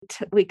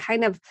we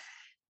kind of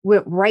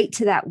went right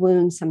to that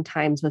wound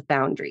sometimes with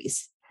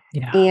boundaries.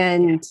 Yeah.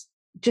 And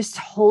just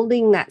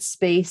holding that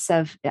space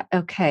of,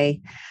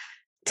 okay,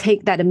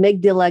 take that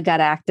amygdala got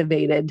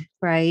activated,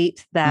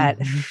 right?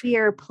 That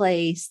fear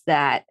place,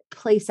 that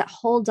place that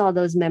holds all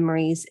those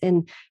memories,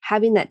 and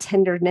having that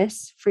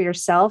tenderness for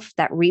yourself,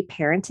 that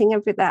reparenting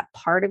of that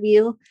part of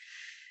you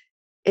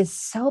is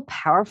so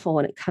powerful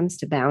when it comes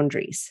to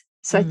boundaries.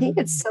 So I think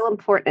it's so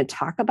important to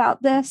talk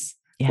about this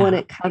when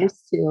it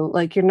comes to,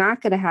 like, you're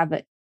not going to have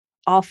it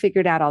all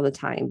figured out all the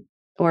time,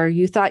 or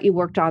you thought you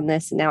worked on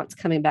this and now it's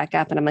coming back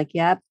up. And I'm like,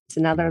 yep, it's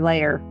another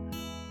layer.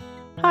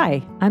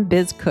 Hi, I'm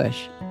Biz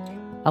Cush,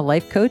 a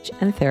life coach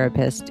and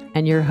therapist,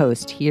 and your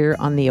host here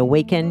on the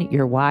Awaken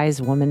Your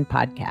Wise Woman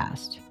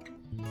podcast.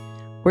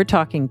 We're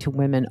talking to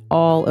women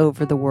all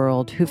over the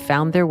world who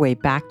found their way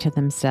back to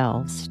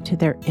themselves, to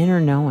their inner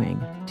knowing,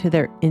 to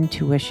their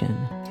intuition,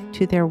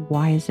 to their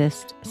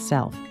wisest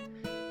self.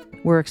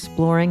 We're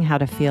exploring how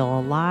to feel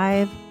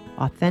alive,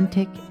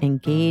 authentic,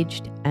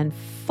 engaged, and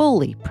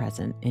fully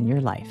present in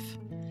your life.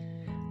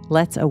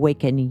 Let's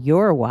awaken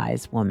your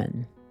wise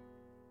woman.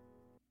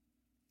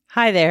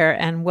 Hi there,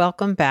 and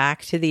welcome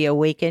back to the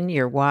Awaken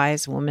Your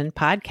Wise Woman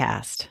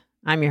podcast.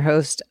 I'm your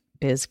host,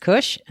 Biz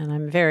Cush, and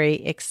I'm very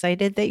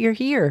excited that you're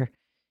here.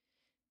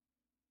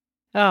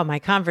 Oh, my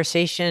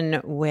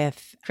conversation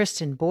with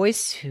Kristen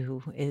Boyce,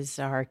 who is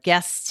our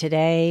guest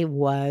today,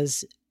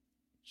 was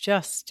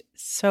just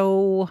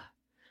so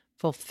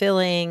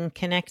fulfilling,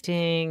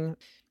 connecting.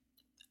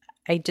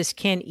 I just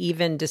can't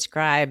even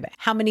describe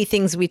how many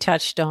things we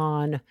touched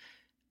on,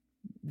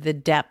 the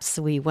depths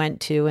we went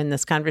to in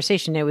this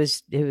conversation. It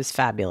was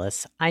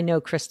fabulous. I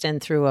know Kristen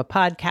through a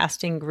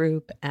podcasting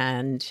group,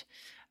 and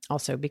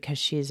also because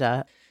she's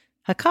a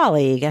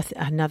colleague,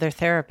 another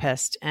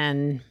therapist,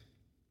 and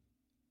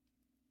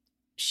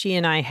she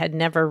and I had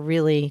never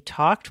really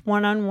talked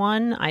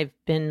one-on-one. I've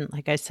been,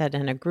 like I said,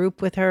 in a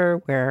group with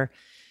her where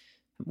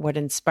what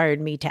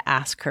inspired me to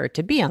ask her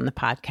to be on the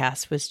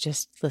podcast was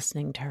just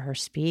listening to her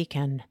speak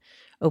and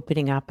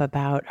opening up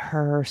about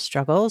her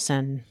struggles.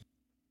 And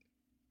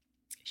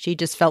she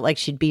just felt like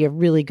she'd be a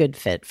really good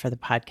fit for the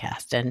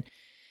podcast. And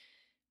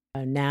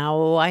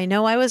now I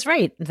know I was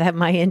right, that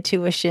my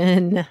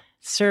intuition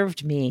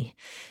served me,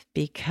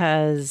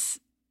 because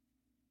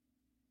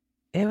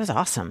it was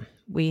awesome.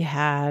 We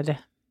had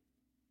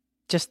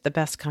just the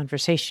best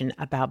conversation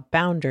about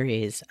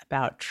boundaries,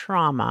 about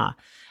trauma,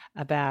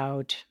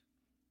 about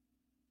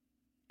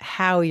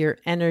how your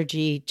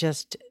energy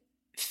just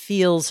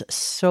feels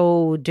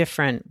so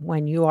different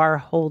when you are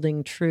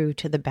holding true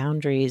to the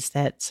boundaries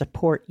that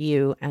support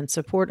you and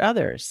support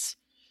others.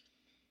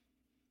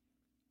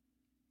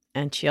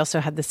 And she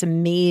also had this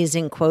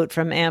amazing quote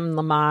from Anne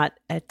Lamott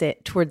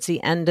towards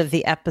the end of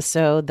the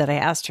episode that I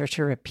asked her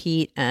to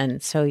repeat.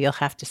 And so you'll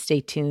have to stay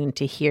tuned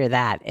to hear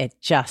that. It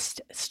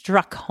just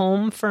struck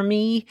home for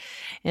me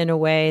in a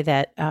way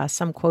that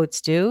some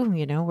quotes do,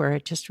 where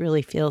it just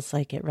really feels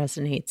like it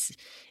resonates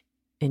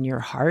in your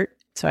heart.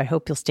 So I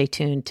hope you'll stay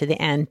tuned to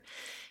the end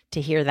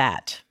to hear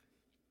that.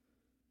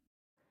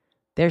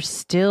 There's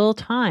still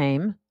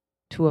time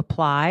to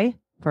apply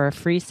for a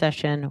free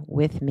session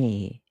with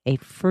me, a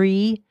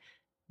free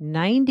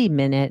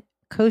 90-minute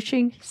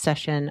coaching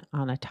session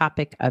on a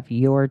topic of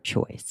your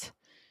choice.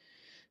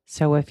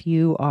 So if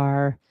you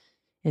are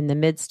in the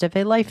midst of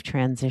a life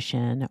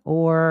transition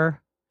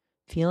or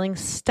feeling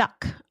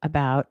stuck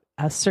about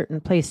a certain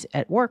place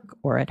at work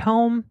or at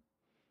home,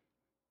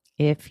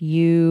 if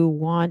you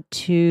want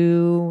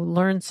to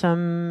learn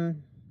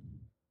some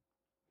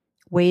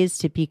ways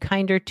to be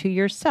kinder to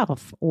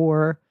yourself,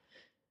 or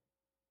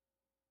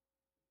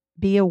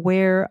be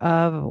aware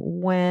of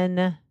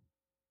when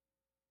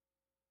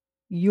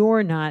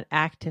you're not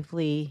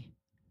actively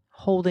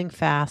holding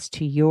fast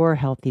to your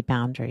healthy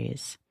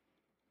boundaries,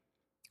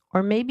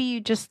 or maybe you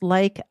just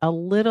like a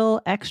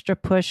little extra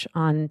push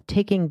on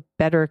taking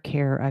better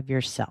care of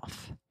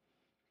yourself.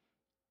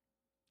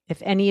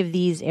 If any of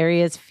these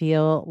areas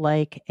feel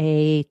like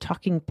a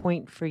talking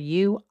point for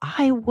you,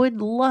 I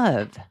would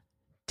love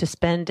to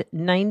spend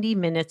 90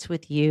 minutes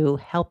with you,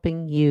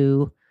 helping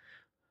you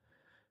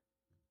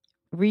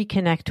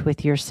reconnect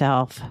with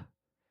yourself,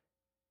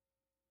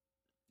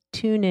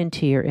 tune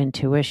into your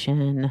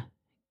intuition,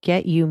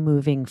 get you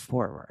moving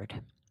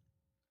forward.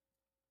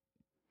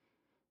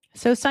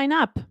 So sign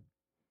up.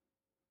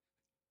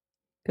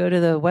 Go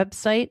to the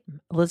website,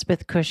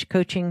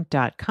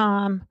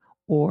 elizabethcushcoaching.com,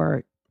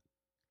 or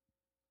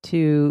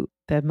to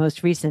the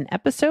most recent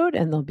episode,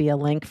 and there'll be a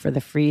link for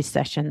the free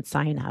session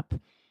sign up.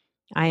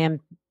 I am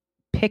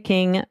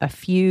picking a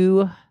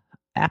few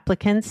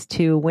applicants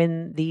to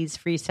win these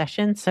free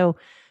sessions. So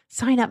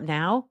sign up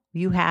now.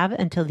 You have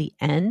until the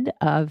end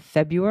of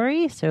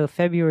February, so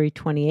February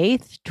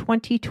 28th,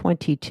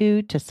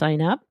 2022 to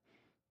sign up.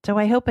 So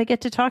I hope I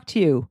get to talk to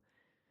you.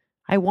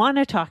 I want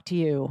to talk to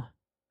you.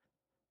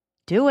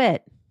 Do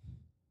it.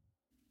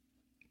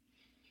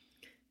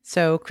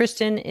 So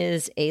Kristen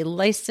is a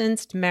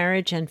licensed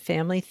marriage and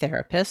family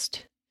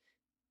therapist,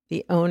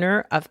 the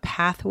owner of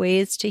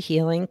Pathways to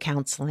Healing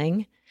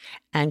Counseling,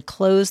 and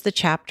Close the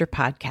Chapter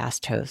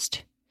podcast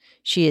host.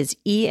 She is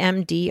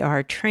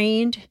EMDR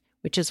trained,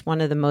 which is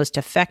one of the most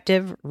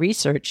effective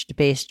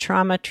research-based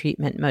trauma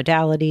treatment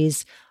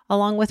modalities,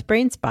 along with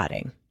brain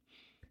spotting.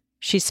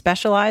 She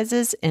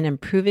specializes in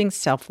improving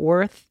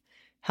self-worth,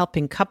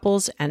 helping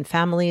couples and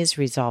families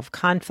resolve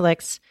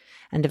conflicts,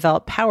 and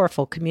develop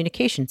powerful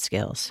communication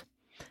skills,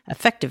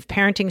 effective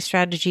parenting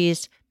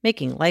strategies,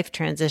 making life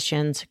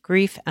transitions,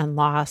 grief and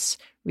loss,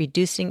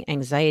 reducing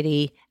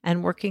anxiety,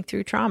 and working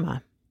through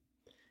trauma.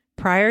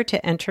 Prior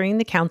to entering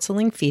the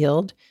counseling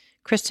field,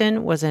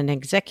 Kristen was an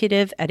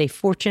executive at a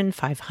Fortune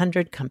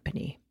 500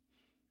 company.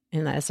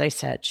 And as I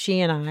said,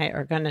 she and I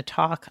are going to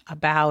talk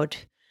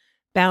about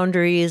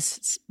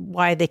boundaries,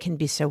 why they can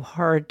be so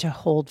hard to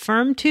hold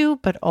firm to,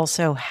 but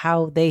also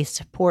how they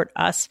support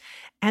us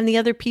and the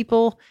other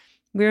people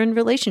we're in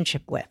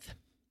relationship with.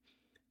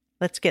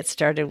 Let's get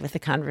started with the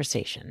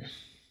conversation.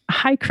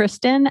 Hi,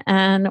 Kristen,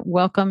 and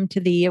welcome to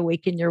the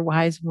Awaken Your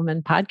Wise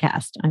Woman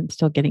podcast. I'm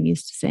still getting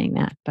used to saying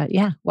that, but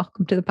yeah,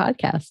 welcome to the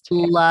podcast.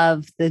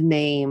 Love the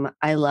name.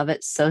 I love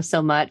it so,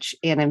 so much.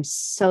 And I'm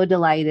so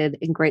delighted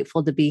and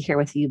grateful to be here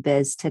with you,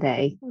 Biz,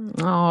 today.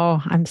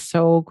 Oh, I'm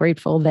so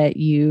grateful that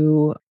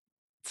you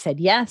said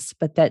yes,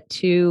 but that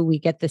too, we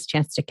get this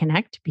chance to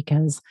connect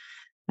because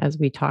as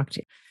we talked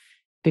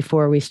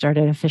before we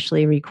started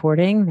officially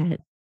recording, that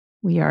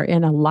we are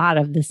in a lot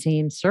of the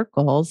same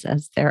circles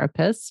as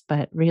therapists,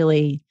 but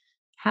really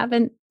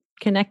haven't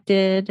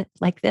connected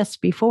like this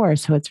before.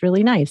 So it's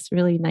really nice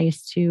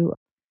to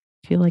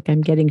feel like I'm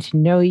getting to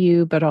know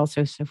you, but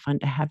also so fun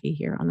to have you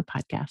here on the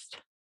podcast.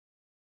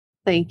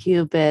 Thank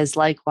you, Biz.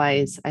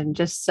 Likewise, I'm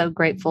just so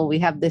grateful. We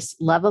have this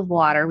love of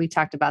water. We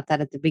talked about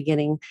that at the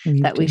beginning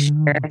we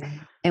share.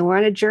 And we're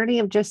on a journey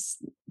of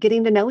just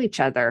getting to know each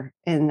other.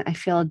 And I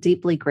feel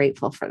deeply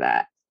grateful for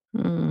that.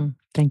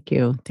 Thank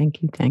you.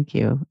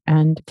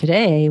 And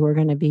today we're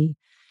going to be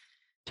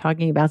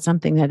talking about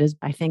something that is,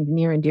 I think,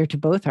 near and dear to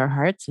both our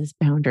hearts is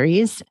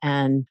boundaries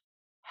and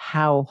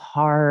how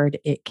hard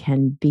it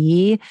can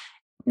be,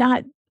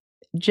 not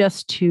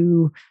just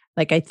to,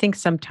 I think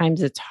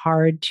sometimes it's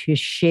hard to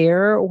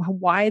share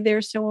why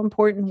they're so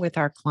important with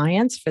our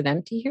clients for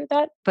them to hear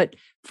that, but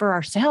for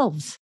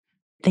ourselves,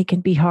 they can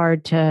be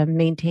hard to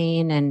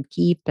maintain and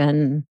keep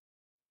and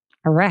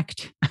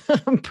erect,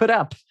 put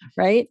up,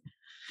 right?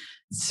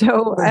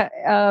 So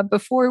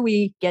before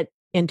we get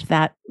into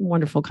that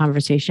wonderful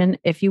conversation,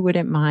 if you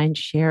wouldn't mind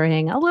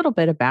sharing a little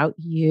bit about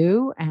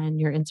you and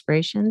your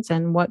inspirations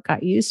and what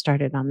got you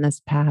started on this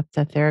path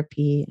to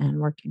therapy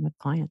and working with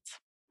clients.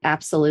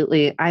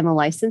 Absolutely. I'm a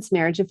licensed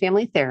marriage and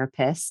family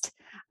therapist.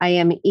 I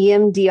am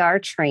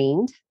EMDR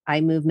trained, eye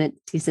movement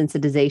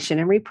desensitization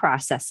and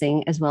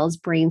reprocessing, as well as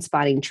brain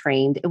spotting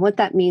trained. And what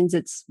that means,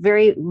 it's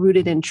very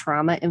rooted in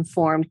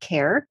trauma-informed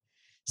care.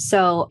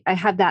 So I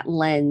have that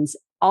lens.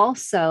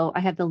 Also, I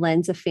have the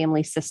lens of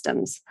family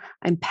systems.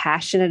 I'm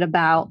passionate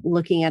about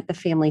looking at the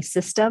family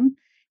system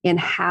and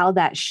how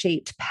that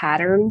shaped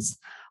patterns,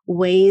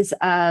 ways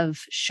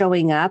of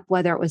showing up,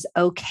 whether it was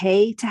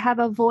okay to have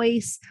a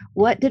voice,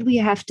 what did we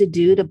have to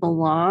do to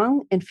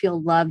belong and feel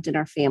loved in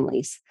our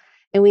families?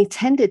 And we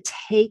tend to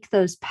take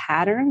those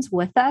patterns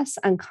with us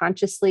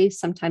unconsciously,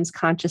 sometimes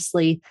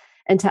consciously,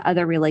 into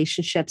other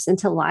relationships,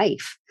 into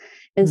life.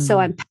 And so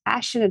I'm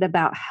passionate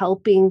about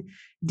helping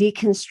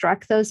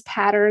deconstruct those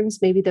patterns,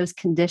 maybe those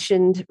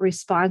conditioned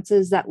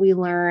responses that we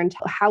learned,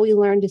 how we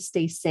learned to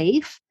stay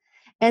safe,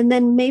 and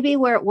then maybe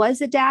where it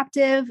was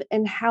adaptive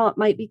and how it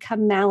might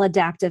become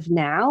maladaptive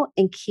now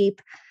and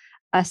keep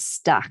us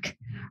stuck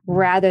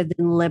rather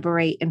than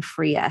liberate and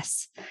free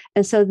us.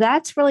 And so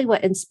that's really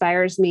what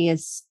inspires me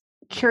is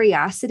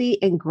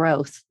curiosity and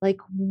growth.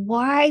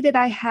 Why did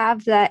I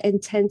have that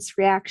intense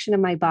reaction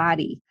in my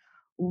body?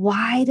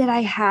 Why did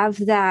I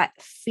have that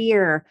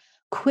fear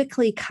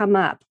quickly come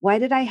up? Why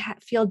did I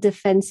feel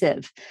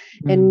defensive?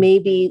 And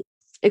maybe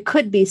it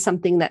could be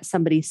something that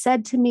somebody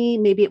said to me.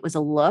 Maybe it was a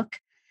look.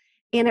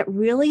 And it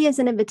really is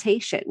an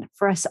invitation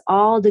for us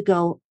all to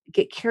go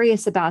get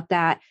curious about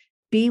that,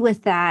 be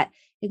with that,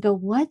 and go,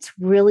 what's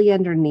really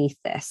underneath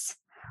this?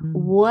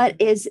 What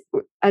is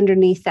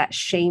underneath that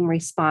shame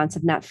response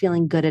of not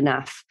feeling good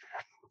enough?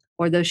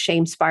 Or those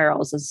shame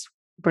spirals, as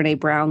Brene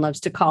Brown loves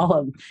to call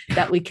them,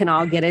 that we can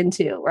all get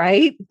into,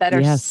 right? That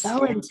are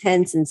so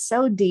intense and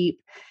so deep.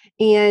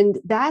 And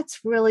that's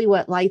really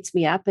what lights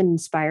me up and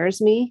inspires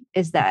me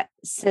is that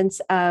sense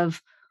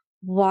of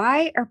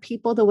why are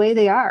people the way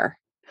they are?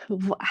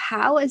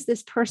 How is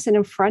this person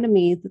in front of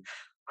me?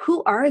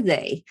 Who are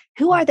they?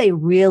 Who are they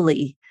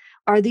really?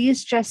 Are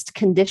these just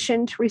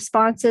conditioned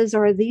responses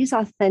or are these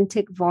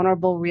authentic,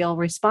 vulnerable, real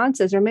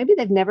responses? Or maybe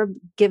they've never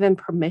given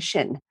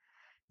permission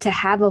to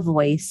have a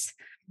voice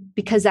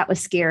because that was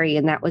scary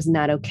and that was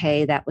not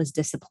okay. That was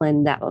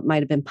discipline. That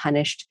might have been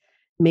punished.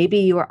 Maybe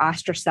you were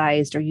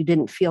ostracized or you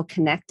didn't feel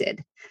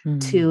connected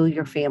to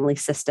your family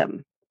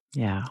system.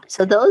 Yeah.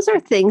 So those are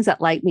things that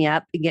light me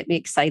up and get me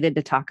excited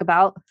to talk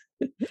about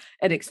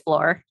and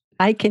explore.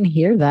 I can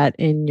hear that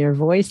in your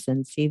voice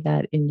and see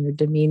that in your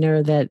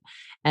demeanor, that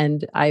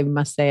And I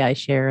must say, I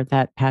share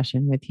that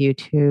passion with you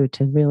too,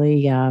 to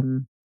really, I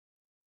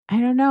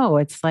don't know,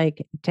 it's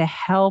like to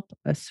help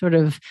sort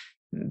of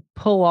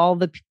pull all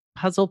the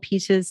puzzle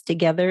pieces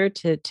together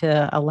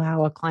to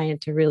allow a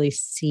client to really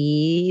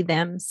see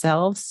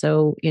themselves.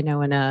 So, in a,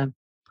 I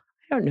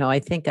don't know, I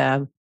think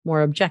a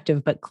more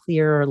objective but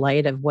clearer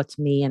light of what's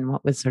me and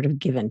what was sort of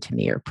given to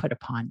me or put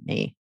upon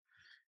me.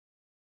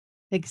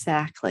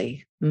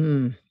 Exactly.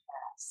 Mm.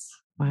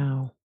 Yes.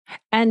 Wow.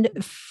 And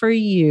for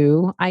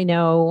you, I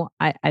know,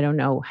 I don't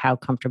know how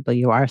comfortable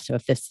you are. So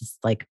if this is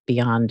like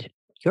beyond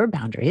your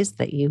boundaries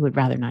that you would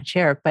rather not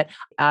share, but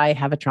I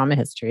have a trauma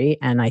history.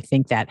 And I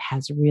think that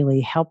has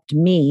really helped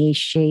me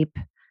shape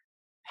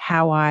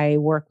how I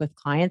work with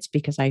clients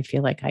because I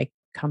feel like I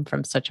come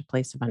from such a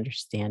place of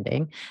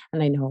understanding.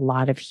 And I know a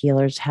lot of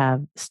healers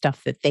have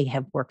stuff that they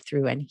have worked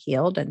through and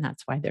healed, and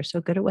that's why they're so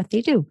good at what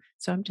they do.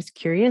 So I'm just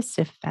curious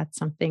if that's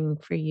something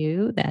for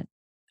you that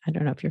I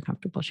don't know if you're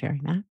comfortable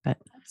sharing that, but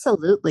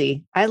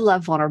Absolutely. I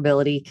love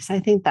vulnerability because I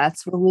think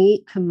that's when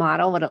we can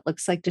model what it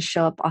looks like to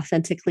show up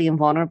authentically and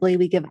vulnerably.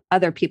 We give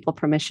other people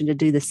permission to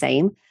do the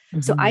same.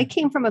 So I mhm,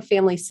 came from a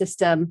family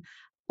system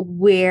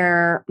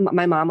where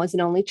my mom was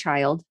an only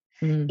child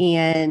mm,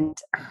 and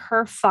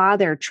her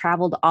father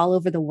traveled all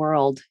over the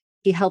world.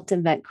 He helped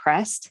invent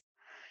Crest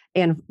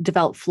and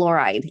develop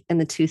fluoride in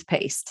the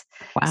toothpaste.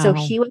 So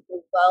wow. he was a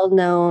well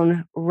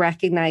known,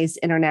 recognized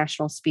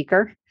international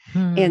speaker.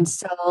 And Mm,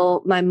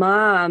 so my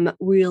mom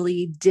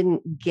really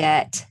didn't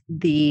get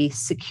the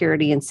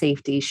security and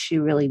safety she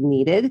really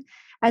needed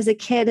as a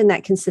kid and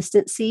that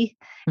consistency.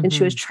 And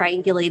she was mhm,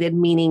 triangulated,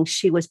 meaning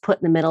she was put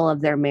in the middle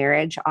of their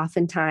marriage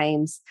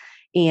oftentimes.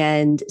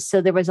 And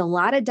so there was a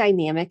lot of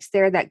dynamics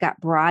there that got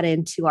brought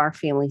into our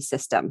family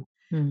system.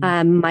 mm,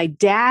 My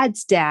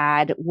dad's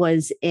dad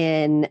was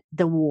in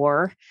the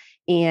war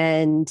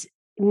and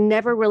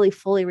never really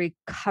fully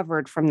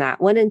recovered from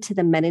that. Went into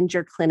the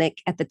Menninger Clinic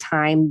at the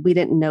time. We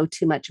didn't know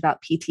too much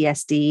about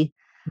PTSD,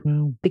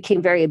 wow.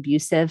 became very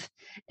abusive.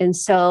 And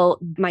so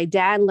my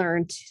dad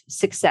learned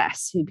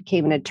success. He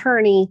became an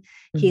attorney.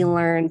 He Mhm,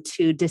 learned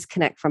to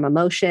disconnect from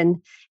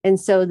emotion. And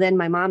so then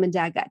my mom and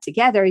dad got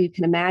together. You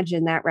can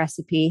imagine that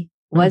recipe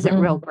wasn't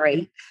real mhm,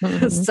 great.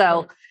 mhm,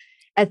 So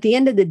at the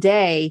end of the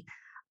day,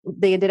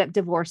 they ended up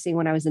divorcing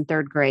when I was in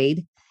third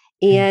grade.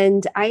 okay,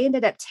 And I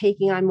ended up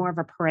taking on more of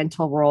a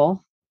parental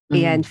role mm,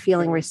 and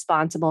feeling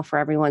responsible for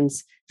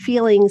everyone's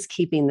feelings,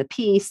 keeping the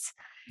peace.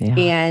 yeah,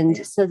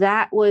 And so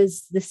that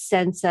was the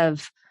sense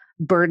of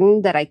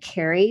burden that I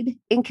carried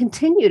and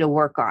continue to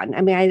work on.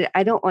 I mean,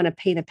 I don't want to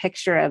paint a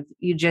picture of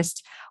you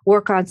just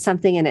work on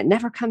something and it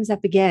never comes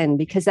up again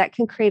because that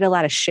can create a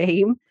lot of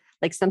shame,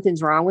 like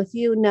something's wrong with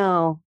you.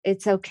 No,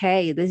 it's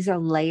okay. These are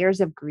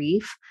layers of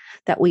grief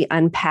that we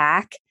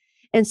unpack.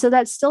 And so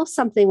that's still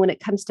something when it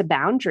comes to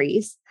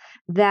boundaries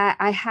that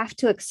I have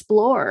to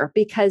explore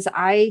because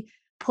I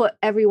put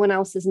everyone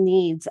else's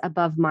needs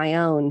above my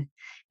own.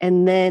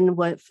 And then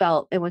what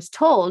felt and was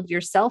told,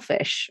 you're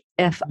selfish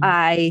if mhm,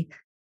 I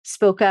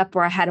spoke up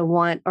or I had a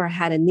want or I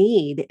had a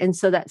need. And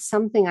so that's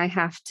something I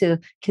have to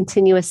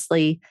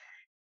continuously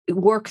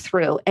work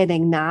through and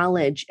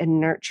acknowledge and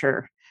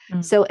nurture.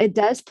 mm, So it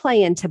does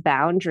play into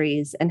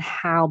boundaries and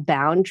how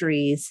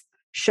boundaries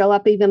show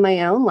up even in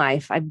my own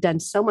life. I've done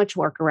so much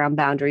work around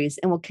boundaries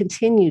and will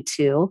continue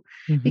to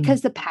mhm,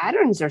 because the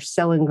patterns are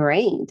so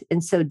ingrained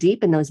and so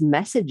deep in those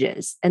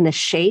messages and the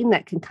shame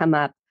that can come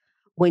up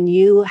when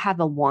you have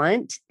a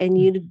want and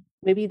mm, you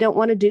maybe you don't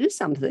want to do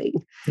something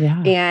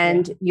yeah,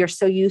 and you're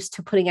so used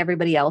to putting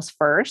everybody else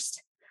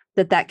first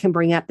that that can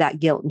bring up that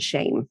guilt and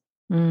shame.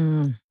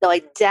 mm, So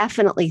I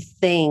definitely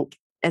think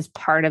as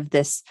part of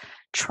this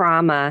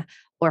trauma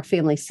or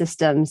family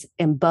systems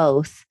in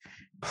both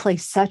play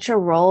such a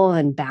role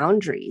in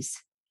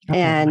boundaries oh my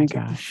and the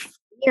gosh,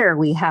 fear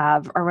we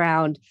have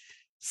around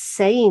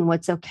saying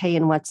what's okay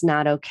and what's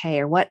not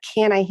okay, or what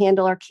can I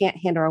handle or can't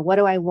handle, or what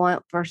do I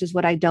want versus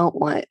what I don't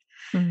want.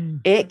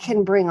 mm, It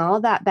can bring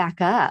all that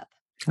back up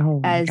oh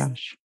my as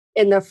gosh,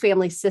 in the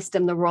family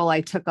system, the role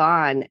I took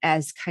on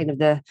as kind of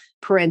the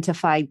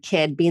parentified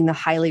kid, being the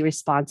highly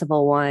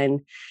responsible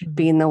one, mm,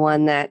 being the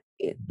one that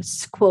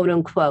quote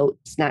unquote,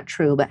 it's not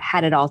true, but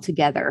had it all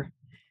together.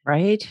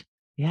 right?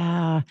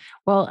 Yeah.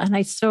 Well, and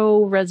I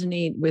so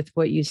resonate with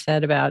what you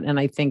said about, and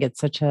I think it's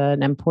such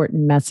an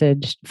important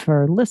message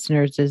for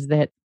listeners is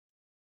that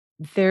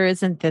there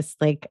isn't this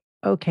like,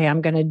 okay,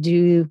 I'm going to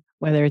do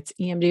whether it's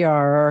EMDR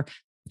or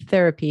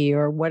therapy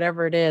or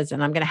whatever it is,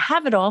 and I'm going to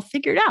have it all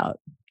figured out.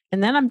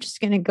 And then I'm just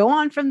going to go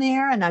on from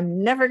there and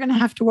I'm never going to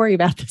have to worry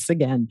about this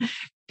again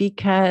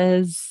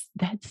because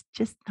that's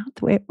just not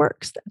the way it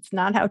works. That's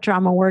not how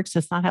trauma works.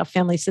 That's not how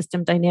family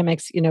system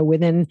dynamics,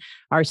 within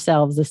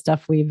ourselves, the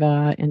stuff we've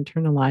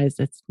internalized,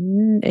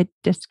 it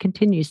just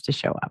continues to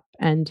show up.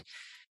 And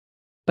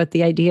but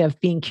the idea of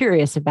being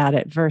curious about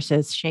it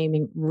versus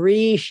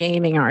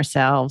re-shaming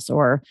ourselves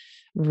or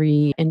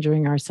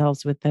re-injuring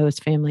ourselves with those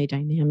family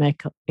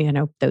dynamic,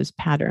 those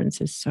patterns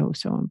is so,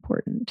 so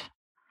important.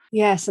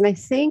 Yes. And I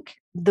think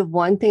the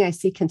one thing I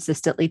see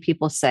consistently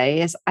people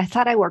say is, I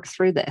thought I worked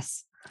through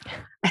this.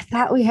 I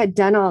thought we had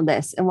done all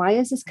this. And why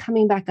is this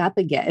coming back up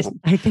again?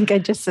 I think I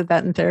just said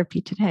that in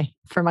therapy today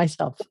for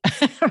myself.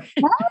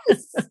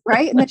 Yes,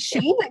 right. And the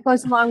shame that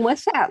goes along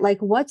with that. Like,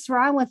 what's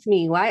wrong with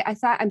me? Why? I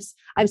thought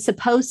I'm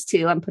supposed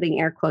to, I'm putting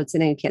air quotes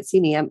in and you can't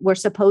see me. We're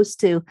supposed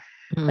to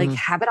like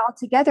have it all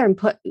together and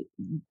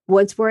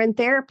once we're in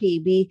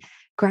therapy,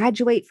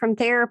 graduate from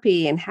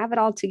therapy and have it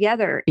all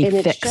together. Be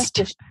and fixed. It's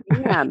just a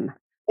sham.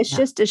 It's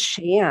just a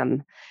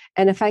sham.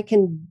 And if I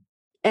can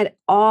at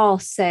all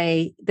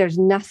say there's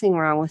nothing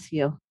wrong with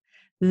you,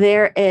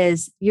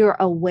 you're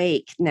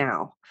awake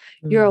now.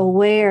 You're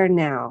aware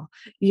now.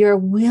 You're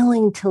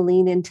willing to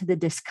lean into the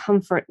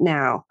discomfort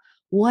now.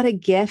 What a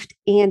gift.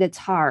 And it's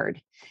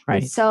hard.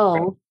 Right. And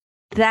so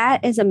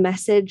that is a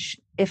message,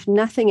 if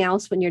nothing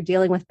else, when you're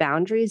dealing with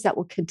boundaries, that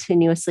will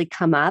continuously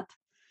come up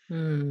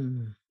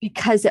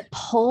because it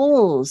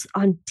pulls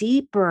on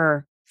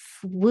deeper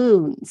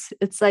wounds.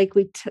 It's like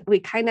we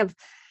kind of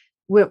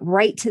went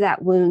right to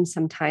that wound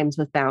sometimes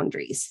with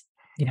boundaries.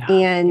 Yeah.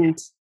 And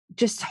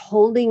just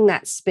holding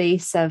that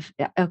space of,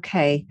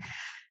 okay,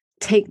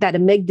 take that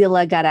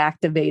amygdala got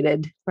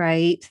activated,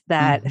 right?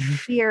 That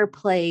fear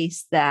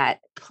place, that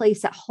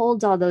place that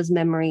holds all those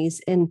memories,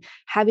 and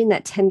having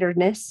that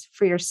tenderness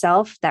for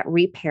yourself, that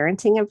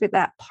reparenting of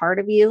that part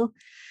of you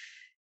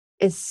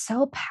is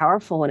so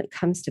powerful when it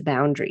comes to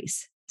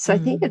boundaries. So I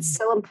think it's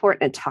so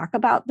important to talk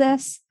about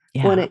this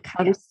when it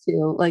comes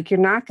to, like, you're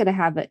not going to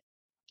have it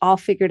all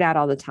figured out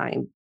all the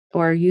time,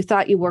 or you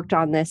thought you worked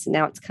on this and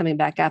now it's coming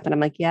back up. And I'm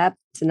like, yep,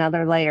 it's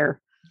another layer.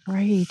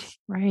 Right.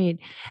 Right.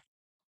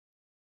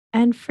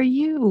 And for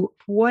you,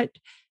 what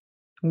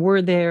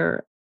were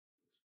there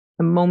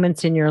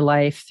moments in your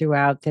life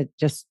throughout that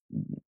just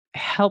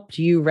helped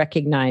you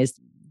recognize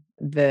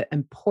the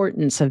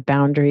importance of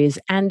boundaries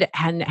and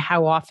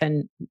how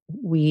often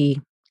we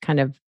kind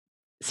of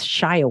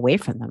shy away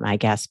from them, I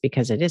guess,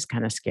 because it is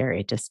kind of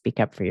scary to speak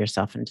up for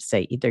yourself and to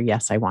say either,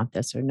 yes, I want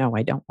this, or no,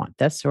 I don't want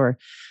this, or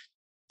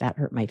that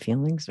hurt my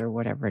feelings, or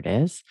whatever it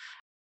is.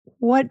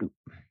 What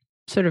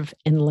sort of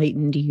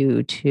enlightened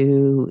you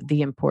to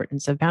the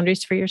importance of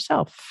boundaries for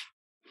yourself?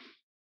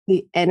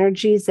 The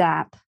energy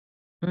zap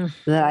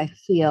that I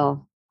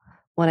feel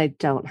when I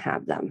don't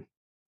have them.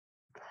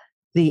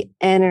 The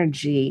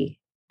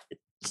energy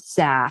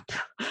zap.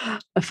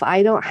 If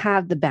I don't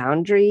have the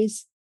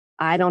boundaries,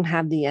 I don't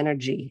have the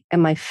energy,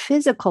 and my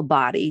physical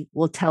body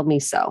will tell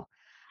me so.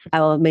 I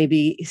will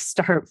maybe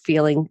start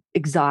feeling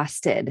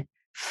exhausted,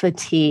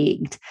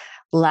 fatigued,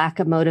 lack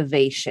of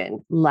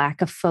motivation,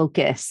 lack of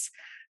focus.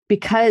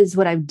 Because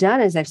what I've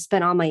done is I've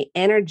spent all my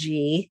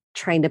energy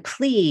trying to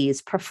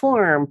please,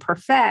 perform,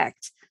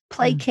 perfect,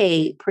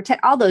 placate,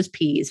 protect, all those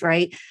P's,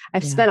 right?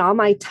 I've spent all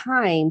my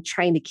time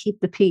trying to keep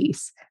the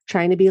peace,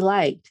 trying to be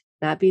liked,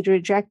 not be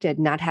rejected,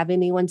 not have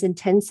anyone's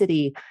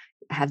intensity,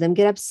 have them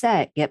get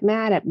upset, get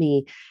mad at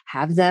me,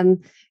 have them,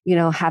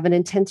 have an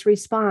intense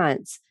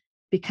response.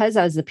 Because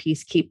I was a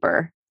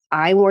peacekeeper,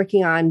 I'm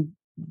working on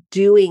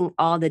doing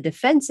all the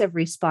defensive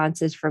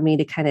responses for me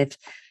to kind of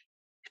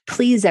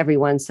please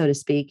everyone, so to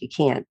speak. You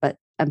can't, but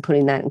I'm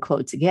putting that in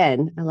quotes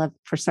again.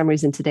 For some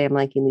reason today, I'm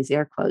liking these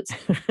air quotes.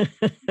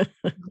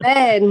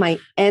 Then my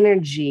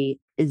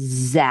energy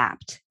is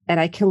zapped, and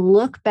I can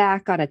look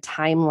back on a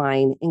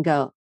timeline and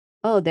go,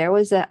 oh,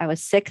 I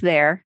was sick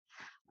there.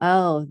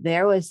 Oh,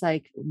 there was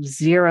like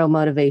zero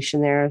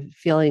motivation there,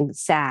 feeling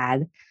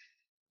sad.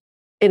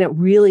 And it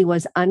really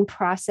was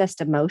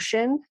unprocessed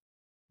emotion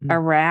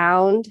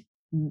around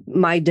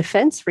my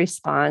defense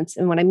response.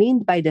 And what I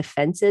mean by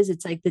defenses,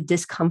 it's like the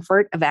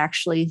discomfort of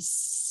actually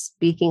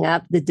speaking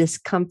up, the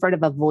discomfort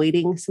of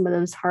avoiding some of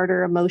those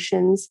harder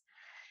emotions.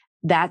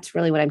 That's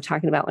really what I'm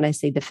talking about when I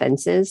say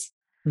defenses.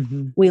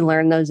 We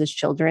learned those as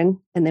children,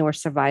 and they were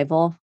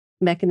survival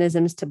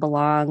mechanisms to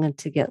belong and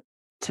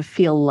to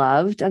feel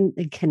loved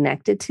and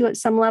connected to at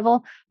some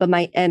level. But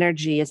my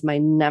energy is my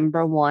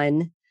number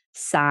one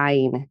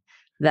sign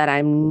that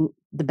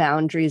the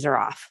boundaries are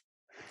off.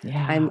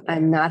 Yeah.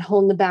 I'm not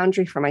holding the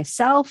boundary for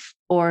myself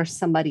or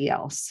somebody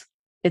else.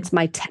 It's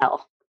my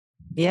tell.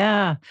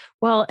 Yeah.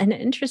 Well, and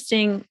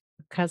interesting,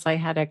 because I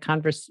had a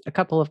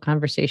couple of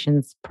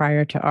conversations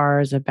prior to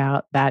ours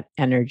about that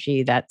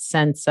energy, that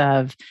sense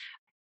of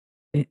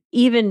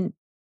even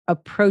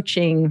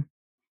approaching,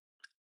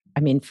 I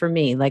mean, for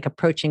me, like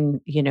approaching,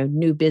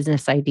 new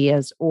business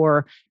ideas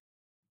or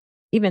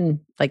even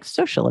like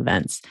social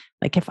events.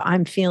 Like if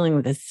I'm feeling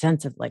with a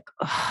sense of like,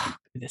 oh,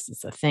 this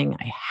is a thing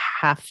I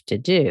have to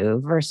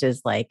do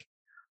versus like,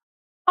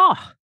 oh,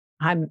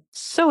 I'm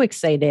so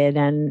excited.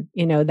 And,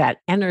 that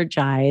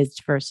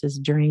energized versus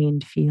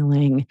drained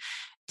feeling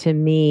to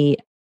me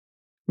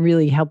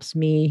really helps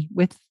me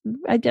with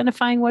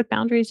identifying what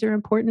boundaries are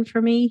important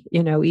for me,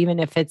 even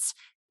if it's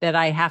that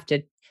I have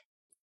to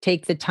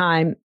take the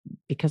time,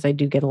 because I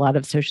do get a lot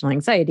of social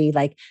anxiety,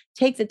 like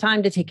take the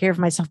time to take care of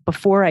myself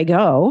before I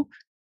go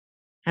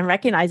and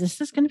recognize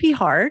this is going to be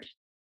hard.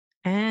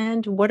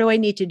 And what do I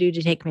need to do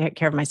to take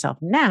care of myself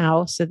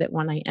now so that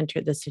when I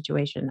enter the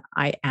situation,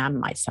 I am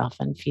myself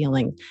and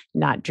feeling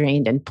not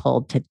drained and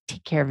pulled to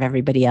take care of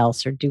everybody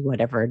else or do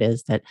whatever it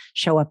is that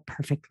show up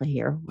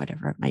perfectly or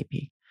whatever it might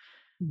be.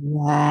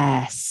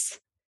 Yes.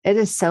 It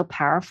is so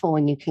powerful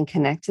when you can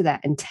connect to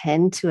that and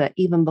tend to it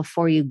even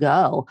before you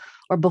go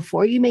or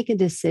before you make a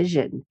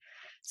decision.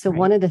 So, Right.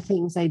 one of the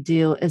things I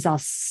do is I'll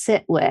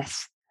sit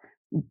with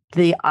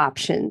the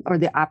option or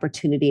the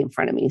opportunity in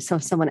front of me. So,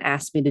 if someone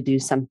asks me to do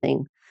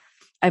something,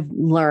 I've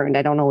learned,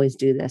 I don't always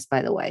do this,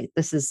 by the way.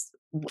 This is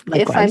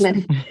Likewise.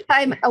 if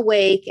I'm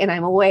awake and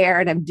I'm aware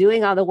and I'm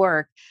doing all the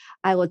work,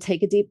 I will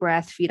take a deep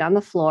breath, feet on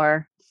the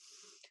floor,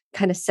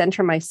 kind of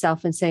center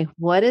myself and say,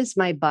 what is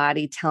my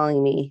body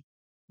telling me?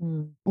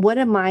 What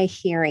am I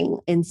hearing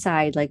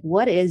inside? Like,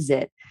 what is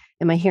it?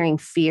 Am I hearing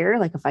fear?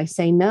 Like, if I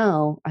say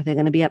no, are they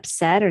going to be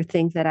upset or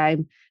think that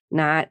I'm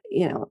not,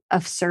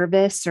 of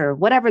service or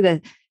whatever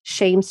the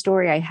shame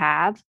story I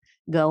have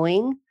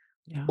going?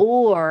 Yeah.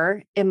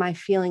 Or am I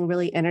feeling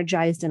really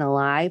energized and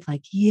alive?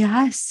 Like,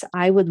 yes,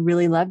 I would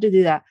really love to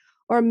do that.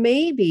 Or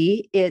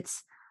maybe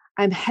it's,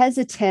 I'm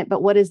hesitant,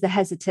 but what is the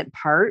hesitant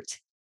part?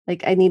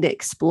 Like, I need to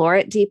explore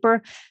it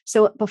deeper.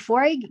 So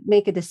before I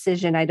make a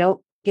decision, I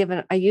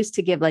used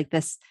to give like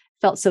this,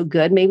 felt so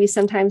good, maybe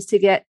sometimes to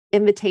get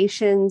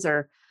invitations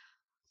or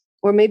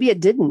maybe it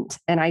didn't.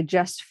 And I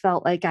just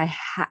felt like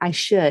I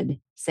should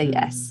say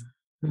yes.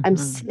 I'm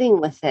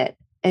sitting with it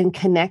and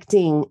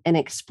connecting and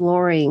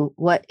exploring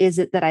what is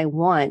it that I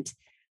want,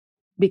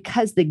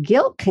 because the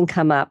guilt can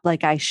come up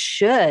like I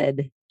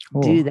should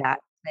do that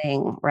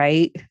thing,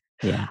 right?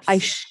 Yes. I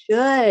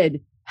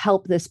should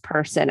help this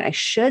person. I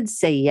should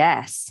say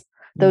yes.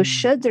 Those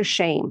shoulds are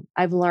shame.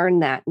 I've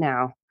learned that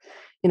now.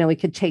 We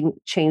could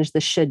change the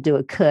should to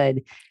a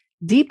could.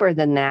 Deeper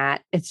than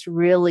that, it's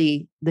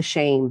really the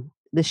shame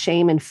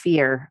and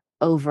fear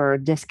over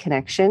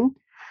disconnection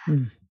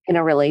in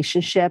a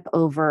relationship,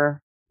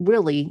 over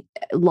really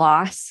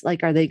loss.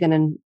 Like, are they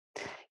going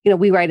to,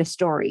 we write a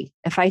story.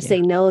 If I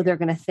say no, they're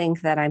going to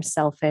think that I'm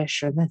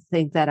selfish, or they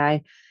think that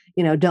I,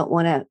 don't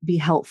want to be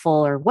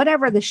helpful, or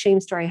whatever the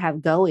shame story I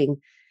have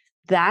going.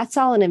 That's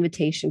all an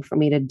invitation for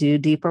me to do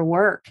deeper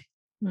work.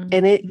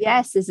 And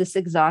is this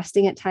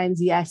exhausting at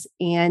times? Yes.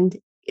 And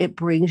it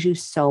brings you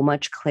so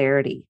much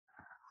clarity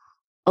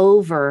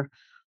over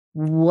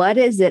what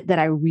is it that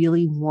I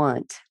really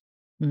want.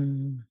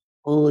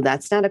 Oh,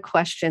 that's not a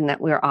question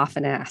that we're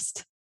often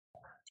asked.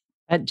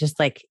 Just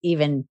like,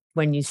 even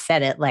when you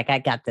said it, like I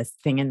got this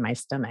thing in my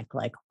stomach,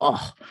 like,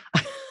 oh,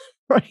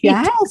 right.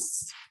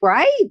 Yes,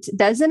 right.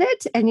 Doesn't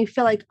it? And you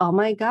feel like, oh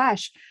my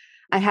gosh,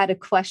 I had a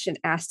question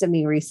asked of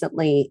me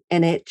recently,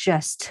 and it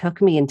just took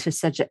me into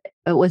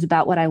it was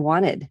about what I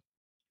wanted.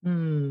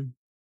 And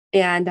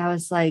I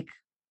was like,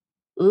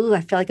 ooh,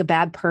 I feel like a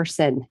bad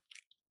person.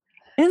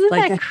 Isn't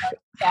like that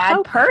a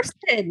bad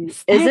person?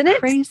 Isn't it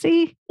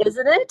crazy?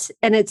 Isn't it?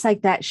 And it's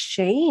like that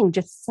shame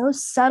just so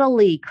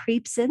subtly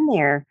creeps in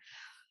there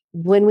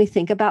when we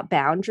think about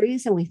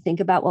boundaries and we think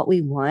about what we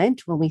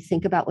want, when we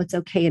think about what's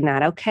okay and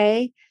not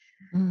okay.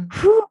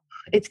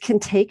 It can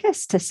take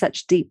us to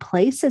such deep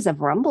places of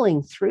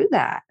rumbling through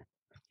that.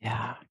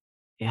 Yeah.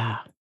 Yeah.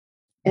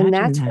 And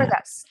that's where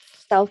that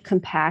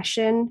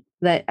self-compassion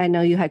that I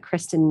know you had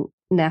Kristen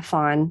Neff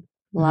on.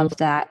 Love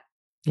that.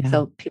 Yeah.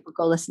 So people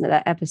go listen to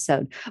that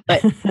episode.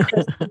 But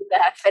Kristen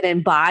Neff and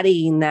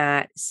embodying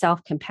that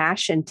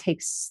self-compassion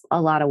takes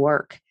a lot of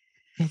work.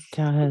 It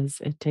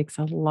does. It takes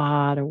a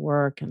lot of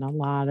work and a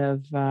lot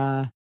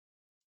of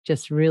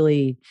just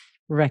really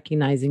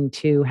recognizing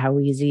too how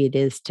easy it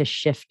is to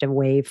shift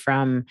away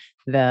from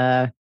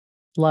the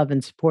love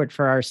and support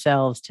for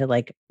ourselves to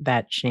like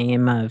that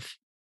shame of,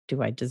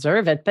 do I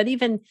deserve it? But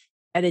even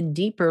at a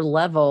deeper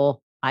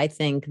level, I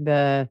think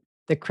the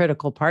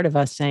critical part of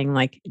us saying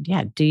like,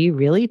 yeah, do you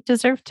really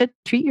deserve to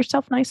treat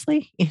yourself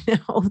nicely?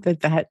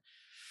 That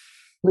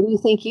what do you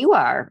think you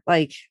are?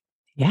 Like,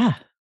 yeah.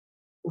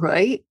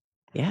 Right.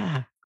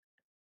 Yeah.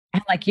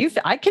 And like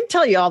I can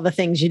tell you all the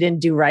things you didn't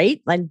do right.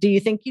 Like, do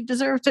you think you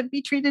deserve to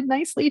be treated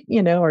nicely,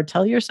 or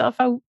tell yourself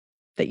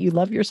that you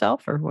love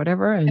yourself or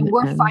whatever? And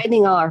we're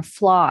finding all our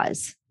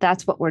flaws.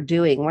 That's what we're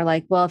doing. We're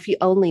like, well, if you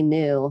only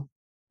knew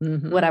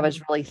what I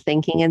was really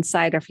thinking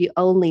inside, or if you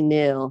only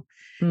knew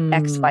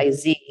X, Y,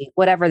 Z,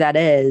 whatever that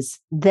is,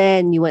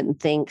 then you wouldn't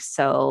think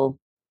so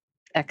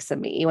X of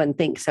me. You wouldn't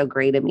think so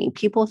great of me.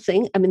 People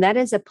think,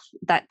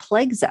 that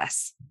plagues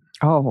us.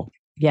 Oh,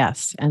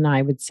 yes. And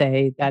I would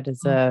say that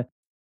is a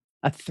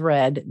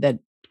thread that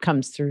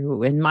comes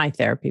through in my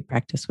therapy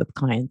practice with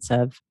clients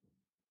of,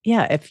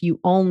 yeah, if you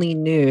only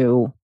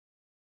knew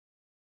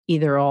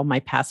either all my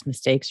past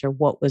mistakes or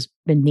what was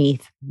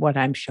beneath what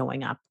I'm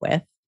showing up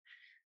with,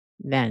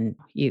 then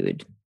you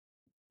would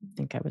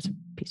think I was a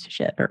piece of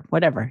shit or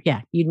whatever.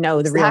 Yeah. You'd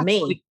know the real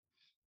me.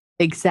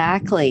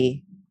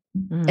 Exactly.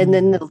 And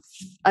then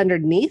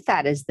underneath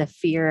that is the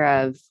fear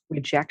of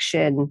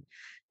rejection,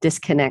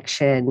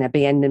 disconnection,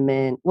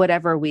 abandonment,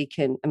 whatever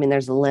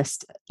there's a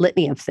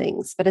litany of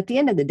things, but at the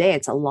end of the day,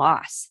 it's a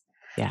loss,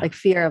 like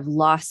fear of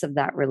loss of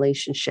that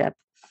relationship.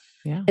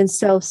 Yeah. And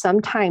so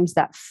sometimes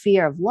that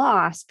fear of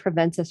loss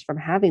prevents us from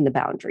having the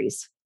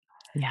boundaries.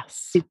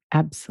 Yes, So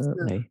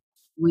absolutely.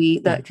 Yeah.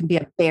 that can be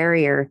a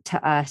barrier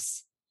to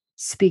us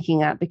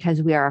speaking up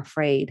because we are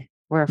afraid.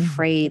 We're Mhm.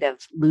 afraid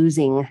of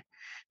losing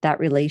that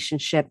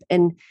relationship.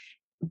 And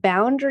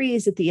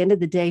boundaries at the end of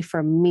the day,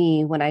 for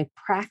me, when I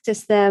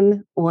practice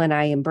them, when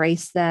I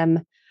embrace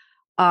them,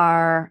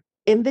 are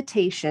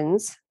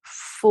invitations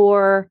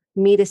for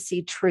me to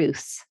see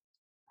truths.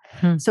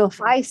 Hmm. So if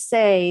I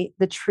say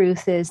the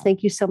truth is,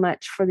 thank you so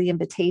much for the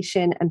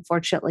invitation.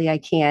 Unfortunately, I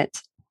can't.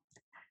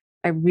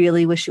 I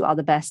really wish you all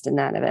the best in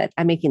that of it.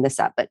 I'm making this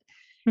up, but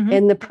Mhm.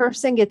 and the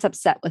person gets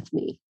upset with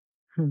me,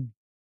 Hmm.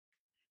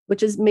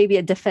 which is maybe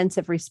a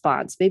defensive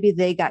response. Maybe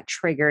they got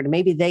triggered.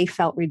 Maybe they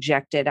felt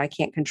rejected. I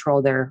can't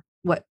control their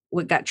what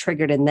got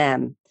triggered in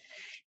them.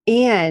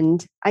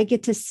 And I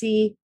get to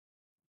see,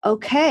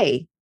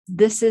 okay,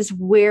 this is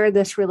where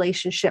this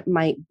relationship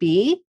might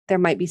be. There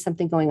might be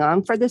something going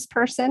on for this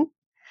person.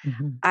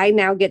 Mhm. I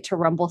now get to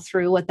rumble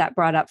through what that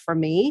brought up for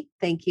me.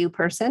 Thank you,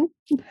 person.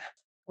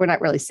 We're not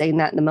really saying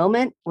that in the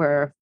moment.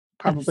 We're Yes.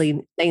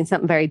 probably saying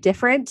something very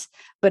different.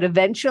 But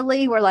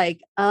eventually we're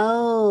like,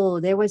 oh,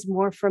 there was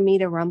more for me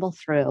to rumble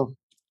through.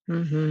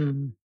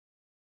 Mhm.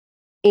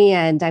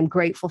 And I'm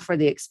grateful for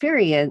the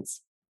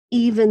experience,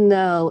 even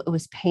though it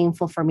was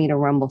painful for me to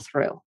rumble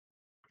through.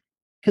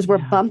 Because we're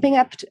Yeah. bumping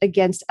up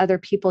against other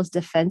people's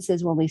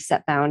defenses when we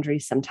set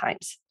boundaries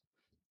sometimes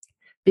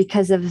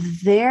because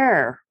of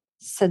their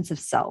sense of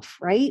self,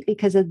 right?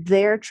 Because of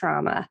their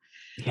trauma,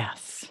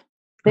 Yes.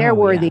 their Oh, yes.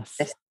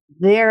 worthiness,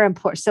 their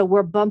importance. So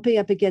we're bumping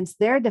up against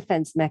their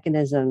defense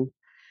mechanism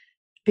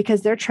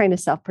because they're trying to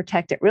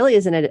self-protect. It really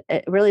isn't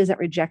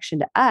rejection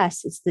to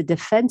us. It's the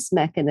defense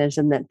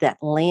mechanism that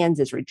lands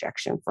as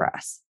rejection for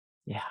us.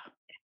 Yeah.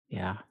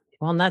 Yeah.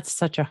 Well, and that's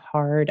such a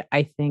hard,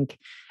 I think,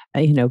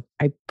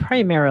 I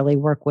primarily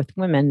work with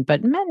women,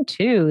 but men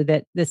too,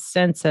 that this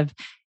sense of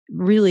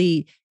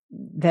really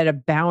that a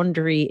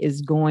boundary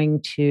is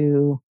going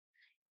to,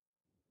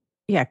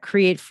 yeah,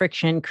 create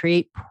friction,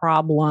 create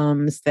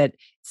problems, that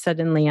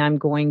suddenly I'm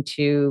going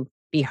to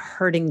be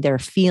hurting their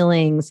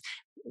feelings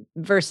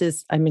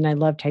versus, I mean, I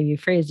loved how you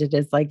phrased it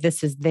as like,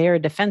 this is their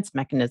defense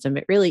mechanism.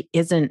 It really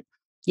isn't.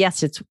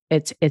 Yes,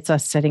 it's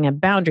us setting a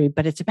boundary,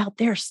 but it's about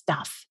their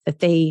stuff that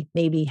they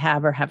maybe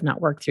have or have not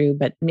worked through,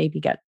 but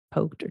maybe got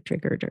poked or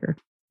triggered or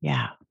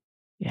yeah,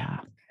 yeah.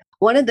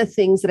 One of the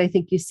things that I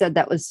think you said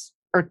that was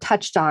or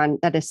touched on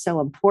that is so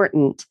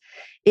important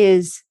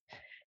is,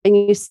 and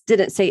you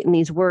didn't say it in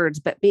these words,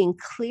 but being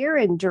clear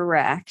and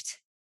direct,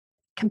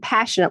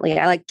 compassionately,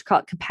 I like to call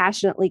it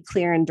compassionately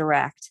clear and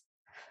direct,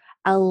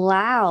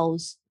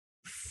 allows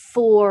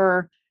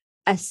for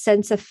a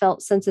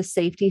felt sense of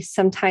safety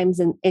sometimes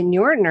in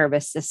your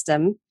nervous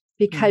system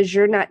Mm. because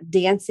you're not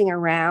dancing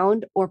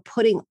around or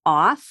putting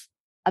off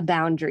a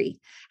boundary.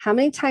 How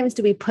many times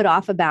do we put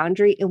off a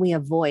boundary and we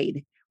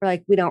avoid? We're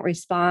like, we don't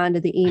respond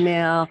to the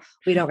email,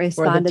 we don't Or the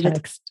respond to the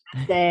text.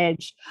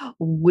 message,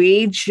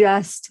 we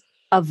just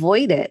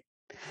avoid it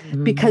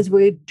Mm. because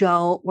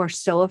we're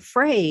so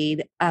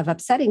afraid of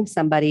upsetting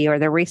somebody or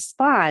the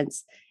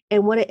response.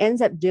 And what it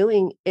ends up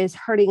doing is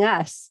hurting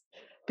us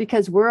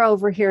because we're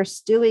over here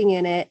stewing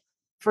in it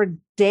for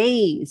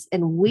days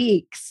and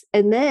weeks.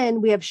 And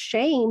then we have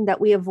shame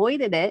that we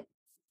avoided it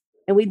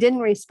and we didn't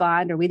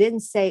respond or we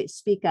didn't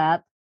speak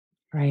up.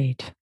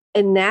 Right.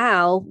 And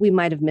now we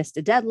might have missed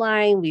a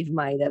deadline. We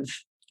might have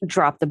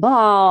dropped the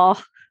ball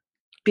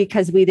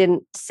because we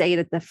didn't say it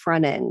at the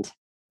front end.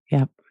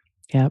 Yep.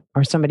 Yep.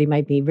 Or somebody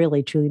might be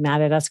really truly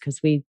mad at us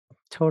because we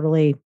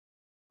totally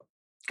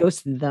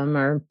ghosted them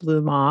or blew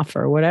them off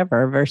or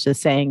whatever versus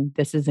saying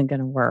this isn't going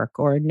to work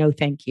or no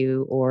thank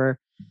you or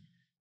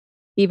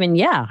even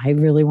yeah I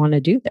really want to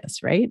do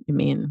this, right? I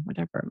mean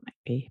whatever it might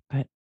be,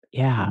 but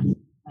yeah,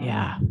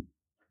 yeah.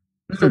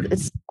 So Mm.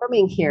 it's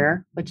storming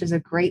here, which is a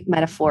great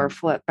metaphor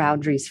for what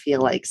boundaries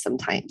feel like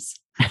sometimes.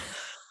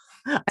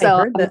 I So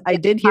heard that. I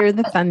did hear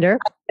the thunder.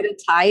 I'm going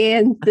to tie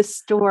in the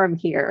storm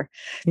here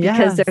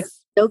because there's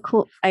Yes. so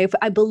cool. I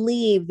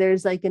believe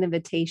there's like an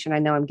invitation. I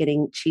know I'm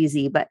getting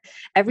cheesy, but Mm.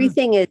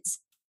 everything is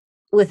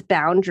with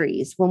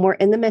boundaries. When we're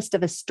in the midst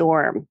of a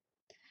storm,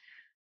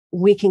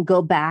 we can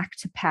go back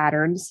to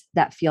patterns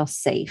that feel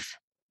safe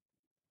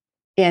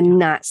Yeah. and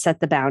not set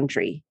the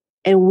boundary.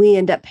 And we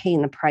end up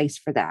paying the price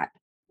for that,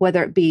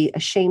 whether it be a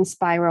shame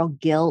spiral,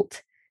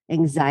 guilt,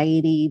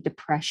 anxiety,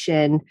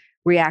 depression,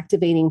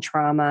 reactivating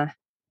trauma.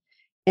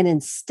 And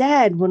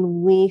instead,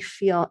 when we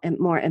feel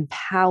more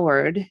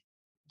empowered,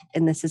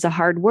 and this is a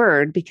hard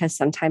word because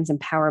sometimes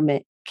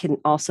empowerment can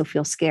also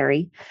feel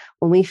scary,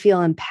 when we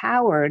feel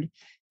empowered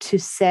to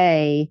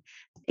say,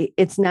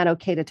 it's not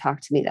okay to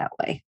talk to me that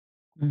way.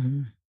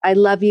 Mhm. I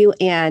love you.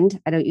 And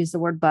I don't use the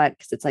word but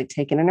because it's like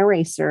taking an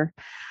eraser.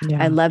 I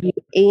Yeah. love you.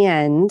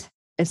 And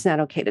it's not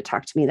okay to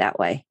talk to me that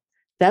way.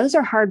 Those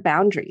are hard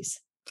boundaries.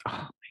 Oh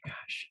my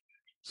gosh.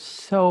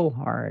 So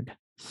hard.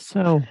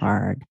 So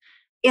hard.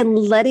 And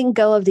letting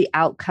go of the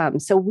outcome.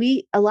 So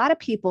a lot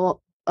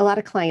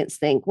of clients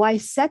think, well, I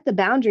set the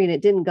boundary and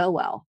it didn't go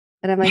well.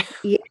 And I'm like,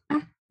 yeah,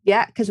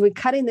 Yeah, because we're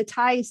cutting the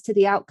ties to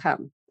the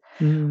outcome.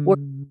 We're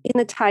Mm. cutting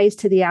the ties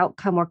to the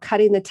outcome. We're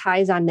cutting the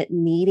ties on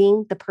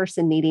needing the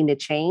person needing to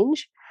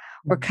change.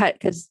 We're cut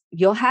because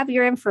you'll have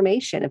your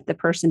information if the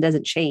person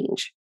doesn't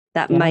change.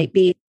 That Yeah. might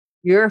be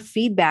your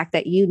feedback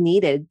that you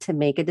needed to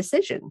make a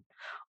decision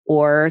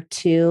or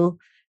to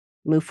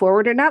move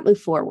forward or not move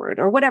forward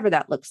or whatever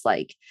that looks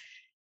like.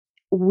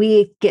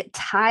 We get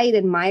tied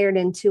and mired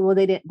into, well,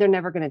 they're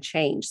never going to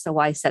change. So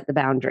why set the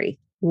boundary?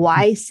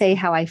 Why say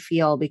how I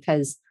feel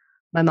because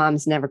my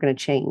mom's never going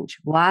to change?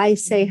 Why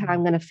say how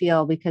I'm going to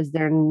feel because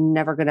they're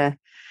never going to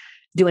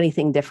do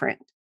anything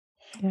different?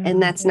 Yeah.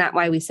 And that's not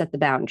why we set the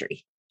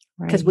boundary,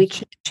 because Right. we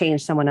can't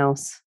change someone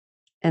else.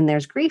 And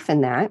there's grief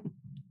in that.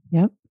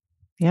 Yep.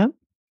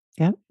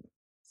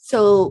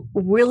 So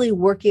really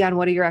working on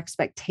what are your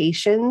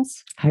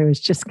expectations? I was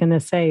just going to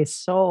say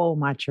so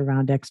much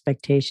around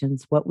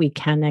expectations, what we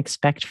can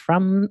expect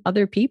from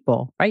other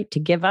people, right? To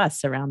give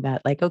us around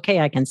that. Like, okay,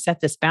 I can set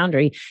this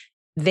boundary.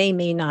 They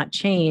may not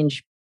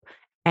change.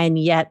 And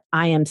yet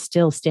I am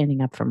still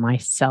standing up for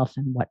myself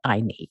and what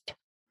I need.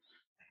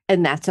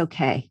 And that's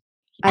okay.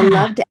 Yeah. I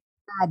love to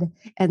add,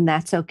 and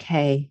that's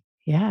okay.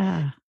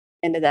 Yeah.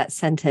 Into that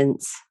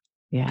sentence.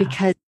 Yeah.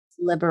 Because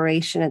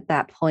liberation at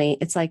that point,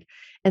 it's like,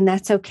 and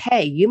that's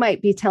okay. You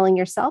might be telling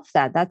yourself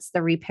that. That's the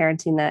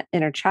reparenting that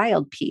inner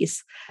child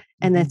piece.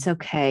 And that's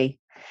okay.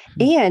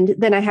 And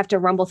then I have to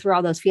rumble through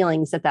all those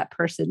feelings that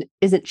person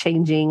isn't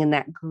changing and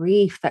that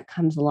grief that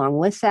comes along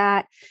with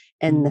that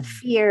and the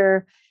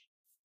fear.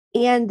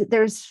 And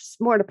there's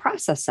more to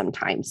process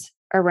sometimes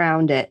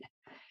around it,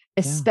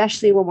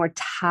 especially when we're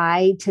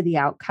tied to the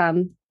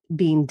outcome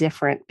being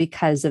different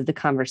because of the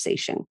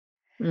conversation.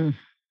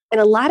 And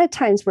a lot of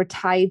times we're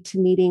tied to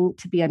needing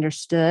to be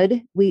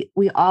understood. We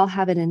all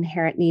have an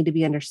inherent need to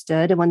be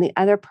understood. And when the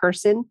other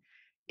person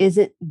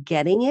isn't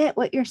getting it,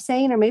 what you're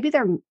saying, or maybe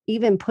they're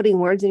even putting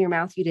words in your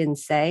mouth you didn't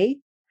say.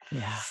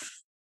 Yeah.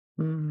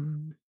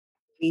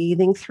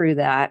 Breathing through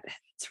that.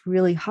 It's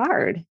really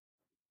hard.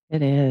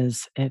 It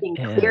is. Being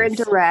clear and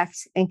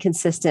direct and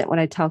consistent. What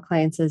I tell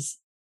clients is,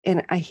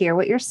 and I hear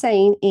what you're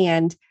saying,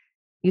 and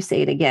you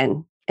say it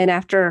again. And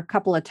after a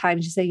couple of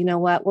times, you say, you know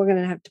what, we're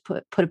going to have to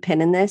put a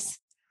pin in this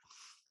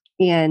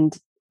and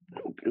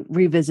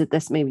revisit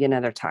this maybe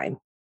another time.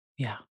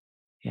 Yeah.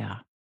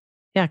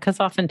 Because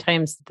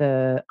oftentimes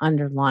the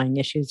underlying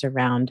issues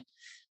around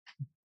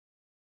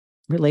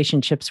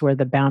relationships where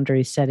the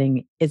boundary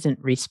setting isn't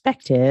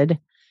respected,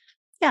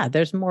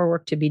 there's more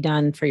work to be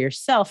done for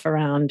yourself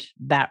around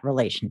that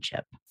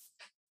relationship.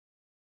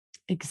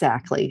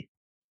 Exactly.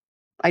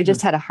 I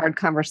just had a hard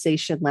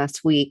conversation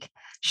last week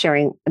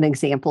sharing an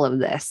example of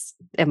this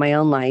in my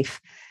own life,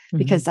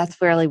 because that's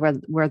really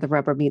where the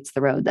rubber meets the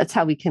road. That's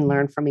how we can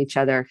learn from each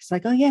other. It's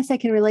like, oh yes, I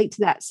can relate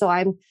to that. So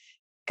I'm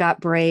got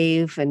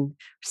brave and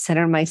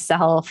centered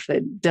myself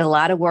and did a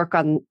lot of work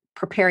on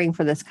preparing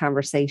for this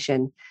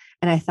conversation.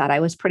 And I thought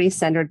I was pretty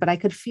centered, but I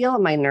could feel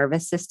in my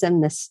nervous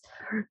system this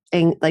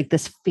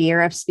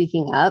fear of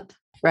speaking up.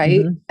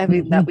 Right. I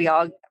mean,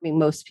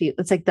 most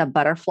people, it's like the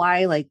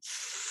butterfly, like,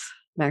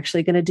 I'm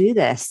actually going to do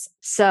this.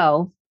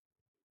 So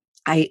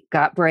I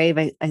got brave.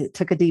 I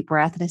took a deep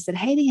breath and I said,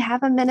 hey, do you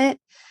have a minute?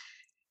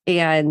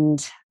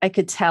 And I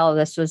could tell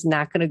this was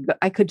not going to go.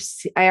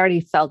 I already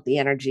felt the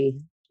energy.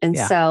 And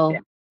so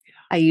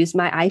I used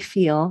I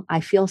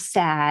feel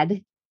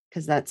sad,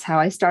 because that's how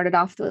I started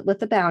off with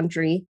the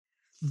boundary,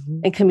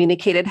 and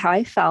communicated how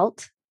I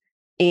felt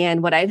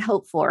and what I'd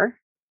hoped for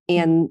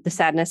and the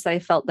sadness that I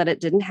felt that it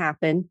didn't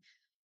happen.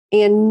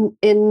 And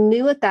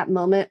knew at that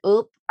moment,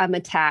 I'm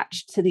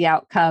attached to the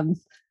outcome.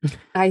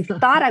 I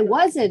thought I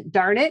wasn't,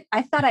 darn it.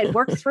 I thought I'd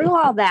worked through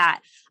all that.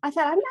 I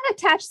thought, I'm not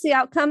attached to the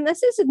outcome.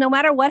 This is, no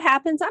matter what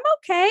happens, I'm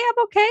okay.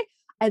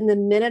 And the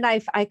minute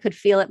I could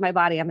feel it in my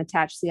body, I'm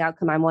attached to the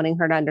outcome. I'm wanting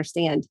her to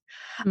understand.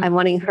 I'm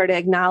wanting her to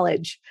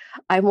acknowledge.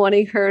 I'm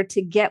wanting her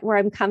to get where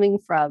I'm coming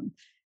from.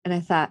 And I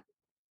thought,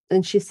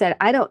 and she said,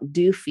 I don't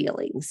do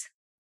feelings.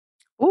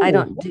 Ooh. I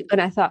don't do. And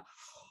I thought,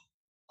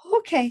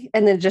 okay.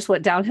 And then it just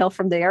went downhill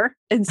from there.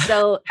 And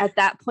so at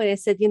that point I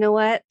said, you know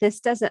what? This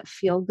doesn't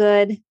feel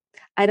good.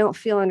 I don't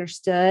feel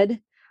understood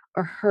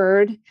or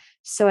heard.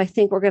 So I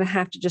think we're going to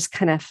have to just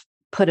kind of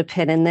put a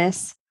pin in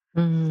this.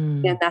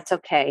 And that's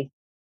okay.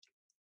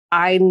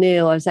 I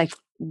knew, I was like,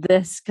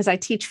 this, because I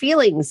teach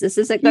feelings. This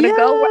isn't going to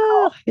go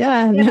well.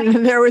 Yeah.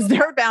 And there was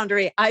their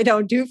boundary. I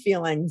don't do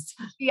feelings.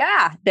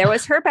 Yeah. There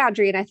was her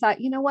boundary. And I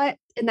thought, you know what?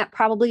 And that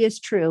probably is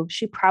true.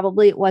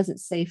 It wasn't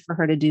safe for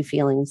her to do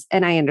feelings.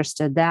 And I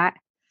understood that.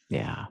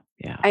 Yeah.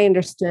 I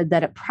understood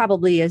that it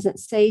probably isn't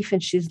safe.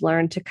 And she's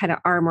learned to kind of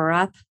armor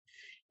up.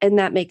 And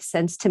that makes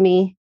sense to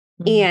me.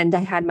 And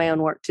I had my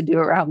own work to do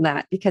around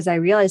that, because I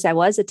realized I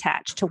was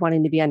attached to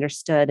wanting to be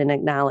understood and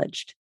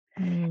acknowledged.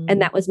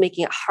 And that was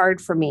making it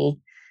hard for me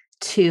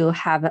to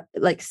have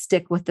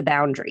stick with the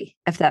boundary,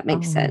 if that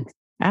makes sense.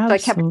 Absolutely.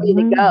 So I kept ready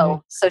to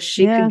go so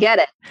she could get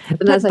it.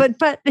 And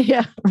but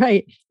yeah,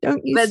 right.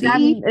 Don't you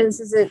see? Then this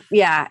isn't,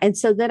 And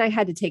so then I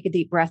had to take a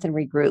deep breath and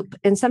regroup.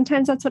 And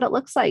sometimes that's what it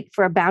looks like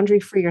for a boundary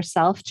for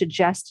yourself, to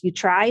just, you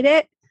tried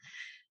it.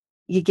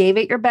 You gave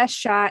it your best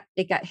shot.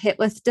 It got hit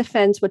with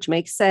defense, which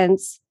makes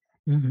sense.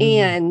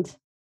 And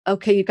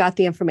okay, you got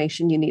the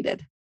information you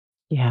needed.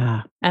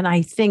 Yeah. And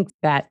I think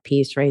that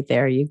piece right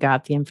there, you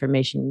got the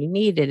information you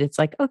needed. It's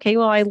like, okay,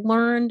 well, I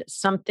learned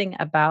something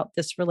about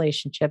this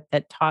relationship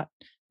that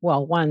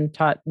one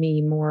taught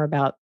me more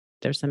about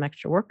there's some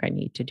extra work I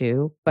need to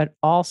do, but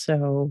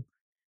also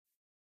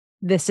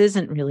this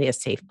isn't really a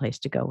safe place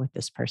to go with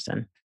this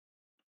person.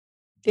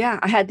 Yeah,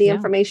 I had the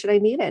information I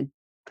needed.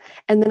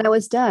 And then I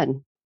was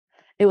done.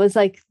 It was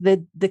like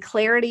the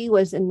clarity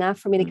was enough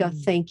for me to go,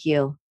 thank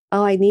you.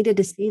 Oh, I needed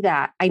to see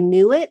that. I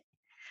knew it,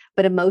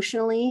 but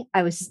emotionally,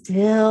 I was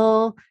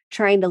still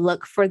trying to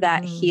look for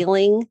that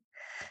healing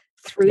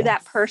through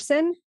that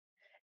person.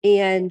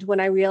 And when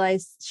I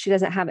realized she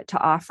doesn't have it to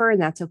offer,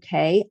 and that's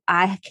okay,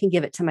 I can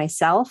give it to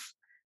myself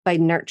by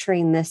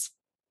nurturing this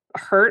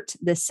hurt,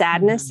 this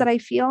sadness that I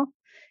feel.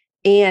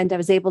 And I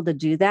was able to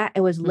do that.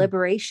 It was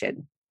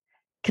liberation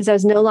because I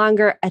was no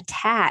longer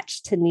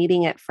attached to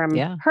needing it from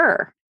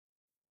her.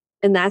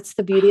 And that's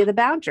the beauty of the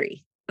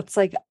boundary. It's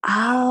like,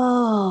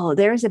 oh,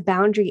 there's a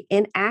boundary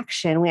in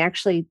action. I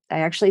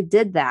actually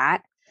did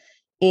that.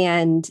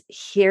 And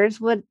here's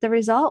what the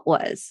result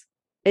was.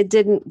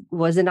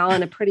 Wasn't all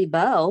in a pretty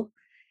bow.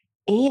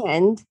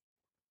 And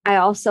I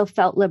also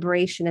felt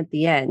liberation at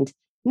the end.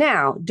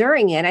 Now,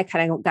 during it, I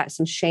kind of got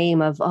some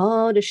shame of,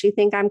 oh, does she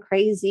think I'm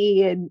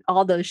crazy? And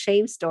all those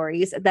shame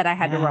stories that I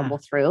had to rumble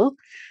through.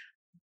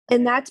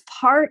 And that's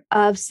part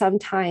of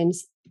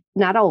sometimes,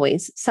 not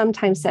always,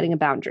 sometimes setting a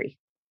boundary,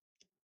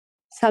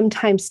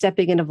 sometimes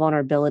stepping into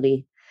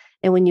vulnerability.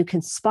 And when you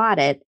can spot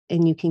it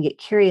and you can get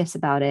curious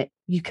about it,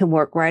 you can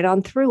work right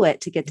on through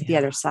it to get to the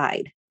other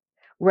side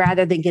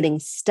rather than getting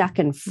stuck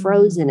and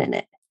frozen in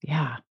it.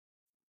 Yeah.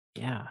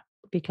 Yeah.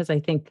 Because I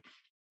think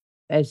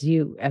as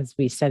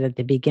we said at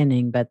the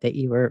beginning, but that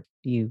you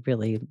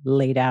really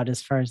laid out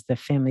as far as the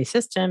family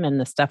system and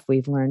the stuff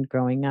we've learned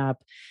growing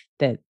up,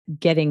 that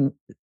getting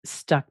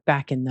stuck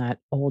back in that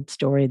old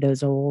story,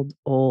 those old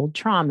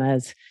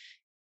traumas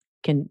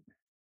can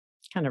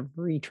kind of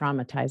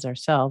re-traumatize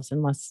ourselves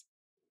unless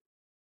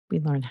we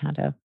learn how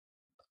to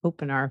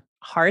open our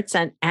hearts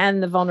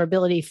and the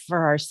vulnerability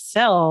for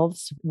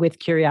ourselves with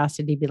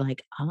curiosity, be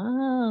like,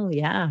 oh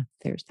yeah,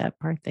 there's that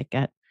part that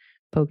got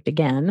poked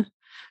again,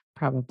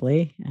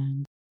 probably,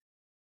 and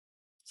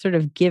sort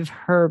of give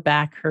her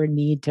back her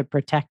need to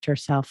protect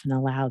herself and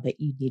allow that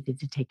you needed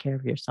to take care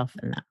of yourself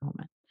in that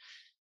moment.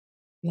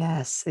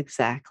 Yes,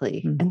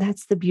 exactly. And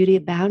that's the beauty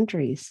of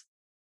boundaries.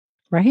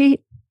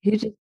 Right? You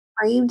just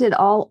framed it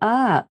all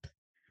up.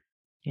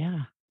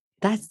 Yeah.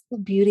 That's the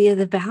beauty of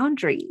the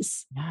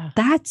boundaries.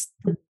 Yeah.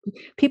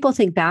 People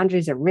think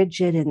boundaries are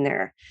rigid and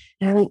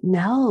I'm like,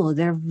 no,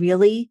 they're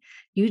really,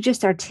 you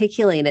just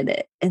articulated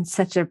it in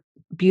such a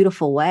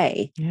beautiful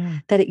way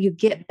that you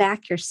get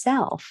back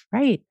yourself.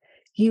 Right.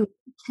 You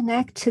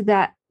connect to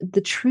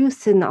the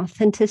truth and the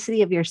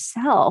authenticity of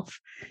yourself.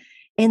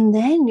 And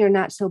then you're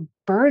not so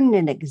burdened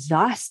and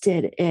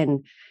exhausted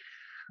and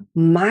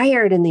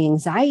mired in the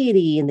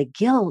anxiety and the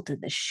guilt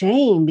and the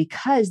shame,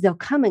 because they'll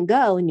come and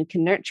go and you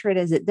can nurture it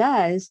as it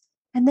does.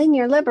 And then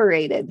you're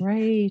liberated.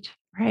 Right.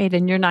 Right.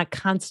 And you're not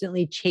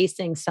constantly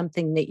chasing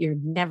something that you're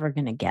never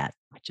going to get,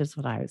 which is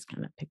what I was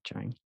kind of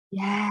picturing.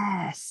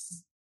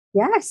 Yes.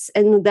 Yes.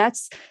 And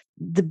that's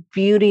the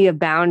beauty of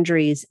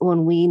boundaries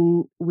when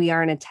we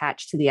aren't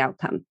attached to the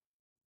outcome.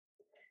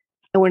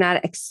 And we're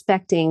not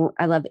expecting,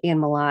 I love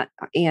Anne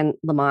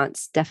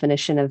Lamont's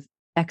definition of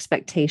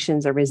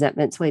expectations or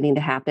resentments waiting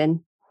to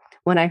happen.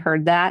 When I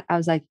heard that, I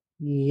was like,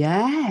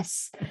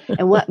 yes.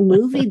 And what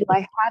movie do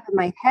I have in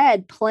my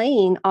head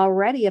playing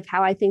already of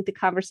how I think the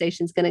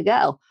conversation's going to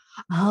go?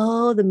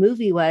 Oh, the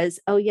movie was,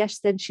 oh, yes,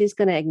 then she's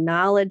going to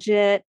acknowledge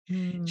it.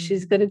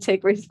 She's going to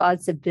take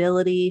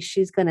responsibility.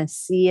 She's going to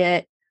see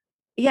it.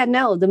 Yeah,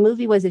 no, the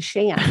movie was a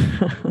sham.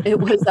 It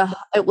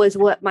was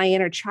what my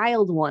inner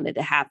child wanted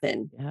to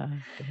happen.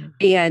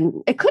 And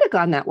it could have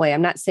gone that way.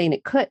 I'm not saying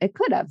it could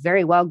have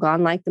very well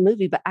gone like the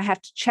movie, but I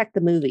have to check the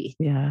movie.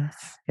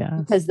 Yes.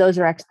 Because those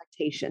are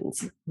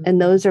expectations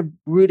and those are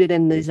rooted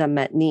in these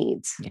unmet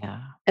needs. Yeah.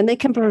 And they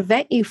can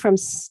prevent you from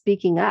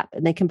speaking up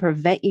and they can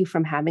prevent you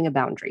from having a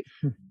boundary.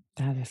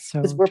 That is so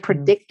because we're true.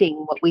 Predicting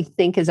what we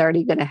think is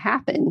already going to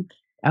happen.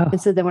 Oh.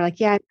 And so then we're like,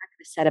 yeah, I'm not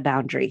going to set a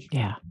boundary.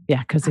 Yeah. Yeah.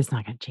 Because it's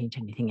not going to change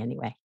anything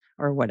anyway,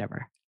 or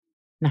whatever.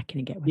 Not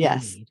going to get what you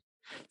need.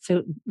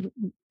 So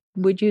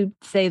would you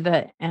say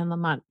the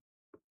Annie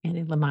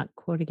Lamott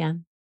quote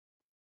again?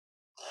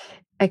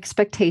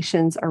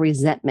 Expectations are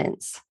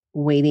resentments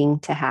waiting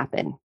to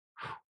happen.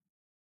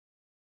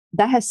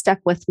 That has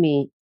stuck with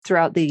me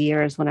throughout the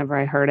years. Whenever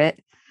I heard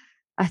it,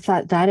 I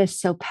thought that is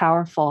so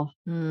powerful.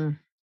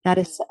 That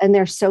is, and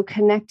they're so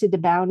connected to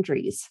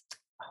boundaries.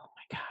 Oh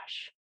my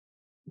gosh.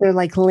 They're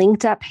like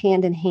linked up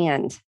hand in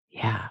hand.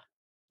 Yeah.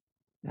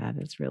 That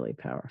is really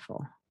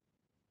powerful.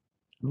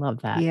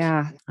 Love that.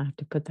 Yeah. I have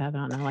to put that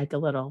on. I like a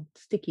little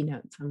sticky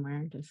note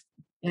somewhere.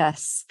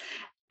 Yes.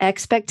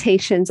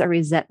 Expectations are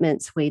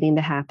resentments waiting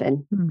to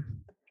happen.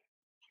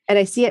 And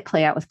I see it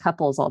play out with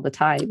couples all the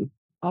time.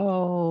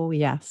 Oh,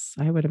 yes.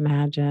 I would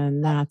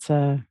imagine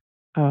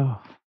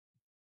oh,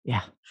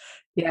 yeah.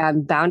 Yeah,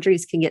 and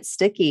boundaries can get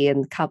sticky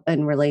in couple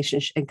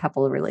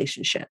of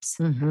relationships.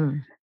 Hmm.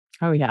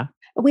 Oh, yeah.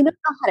 We don't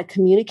know how to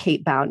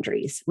communicate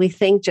boundaries. We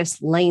think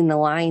just laying the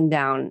line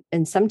down,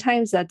 and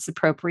sometimes that's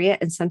appropriate,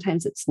 and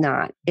sometimes it's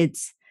not.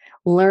 It's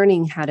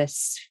learning how to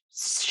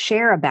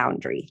share a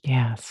boundary.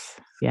 Yes.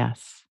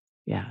 Yes.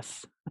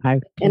 Yes. I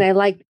And can, I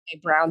like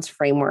Brown's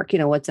framework,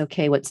 what's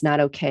okay, what's not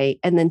okay,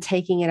 and then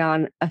taking it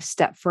on a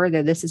step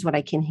further. This is what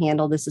I can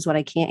handle. This is what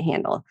I can't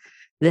handle.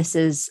 This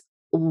is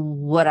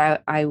what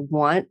I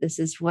want. This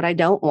is what I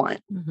don't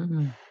want.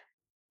 mhm.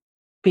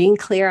 Being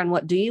clear on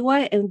what do you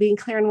want and being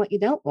clear on what you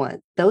don't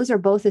want. Those are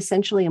both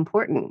essentially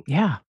important.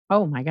 Yeah.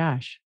 Oh my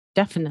gosh.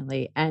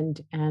 Definitely. And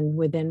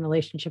within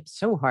relationships,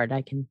 so hard.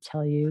 I can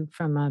tell you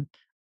from a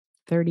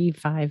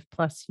 35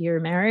 plus year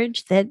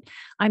marriage that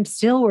I'm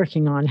still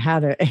working on how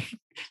to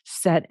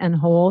set and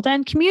hold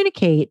and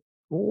communicate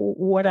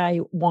what I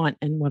want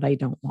and what I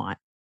don't want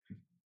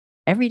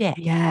every day.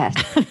 Yes,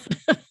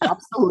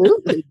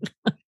 absolutely.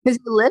 Because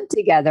you live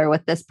together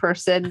with this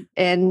person,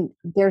 and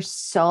there's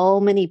so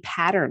many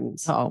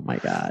patterns Oh my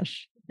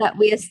gosh. that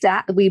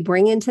we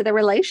bring into the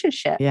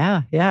relationship.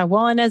 Yeah. Yeah.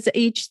 Well, and as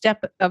each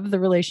step of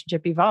the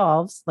relationship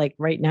evolves, like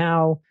right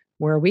now,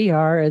 where we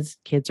are as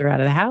kids are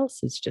out of the house,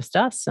 it's just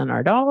us and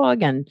our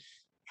dog. And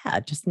yeah,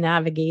 just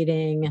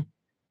navigating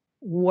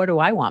what do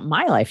I want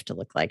my life to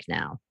look like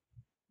now?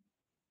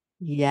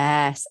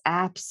 Yes,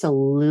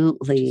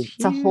 absolutely. It's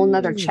It's a whole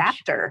nother huge.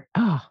 chapter.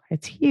 Oh,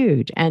 it's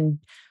huge and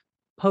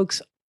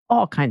pokes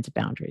all kinds of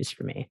boundaries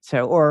for me.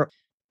 So, or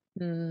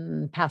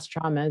past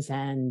traumas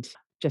and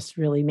just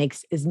really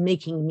is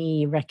making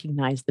me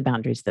recognize the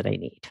boundaries that I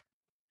need.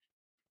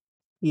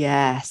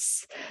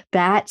 Yes,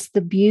 that's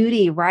the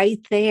beauty right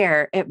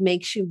there. It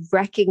makes you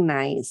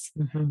recognize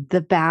Hmm.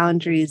 the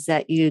boundaries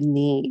that you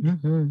need.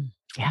 Hmm.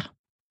 Yeah.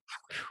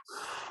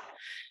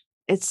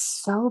 It's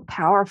so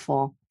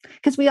powerful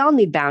because we all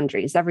need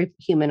boundaries. Every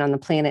human on the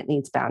planet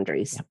needs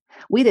boundaries. Yep.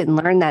 We didn't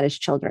learn that as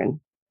children,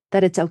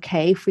 that it's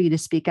okay for you to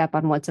speak up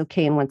on what's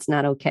okay and what's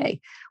not okay.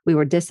 We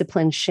were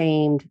disciplined,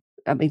 shamed,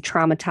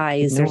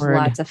 traumatized. There's Ignored.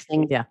 lots of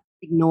things Yeah.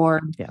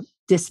 ignored, Yeah.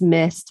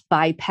 dismissed,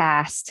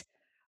 bypassed,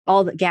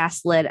 all the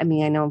gaslit. I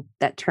know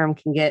that term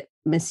can get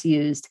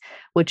misused,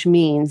 which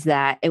means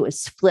that it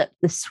was flipped.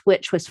 The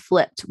switch was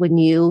flipped when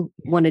you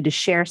wanted to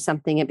share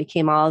something. It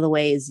became all the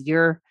ways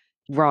you're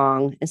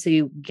wrong. And so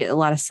you get a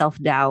lot of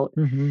self-doubt.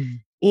 Hmm.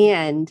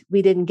 And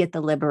we didn't get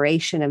the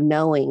liberation of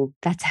knowing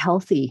that's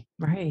healthy.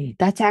 Right.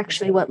 That's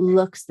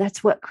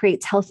what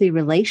creates healthy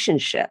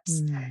relationships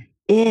Mm.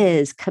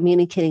 is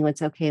communicating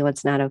what's okay,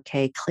 what's not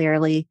okay,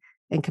 clearly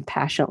and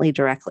compassionately,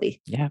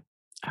 directly. Yeah.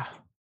 Oh.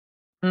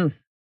 Mm.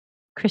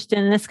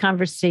 Kristen, this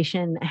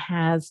conversation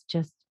has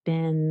just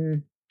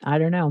been, I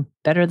don't know,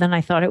 better than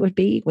I thought it would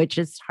be, which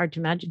is hard to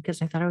imagine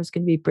because I thought it was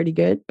going to be pretty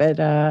good. But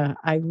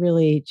I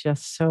really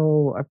just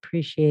so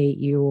appreciate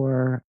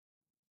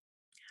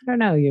I don't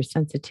know, your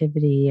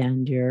sensitivity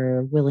and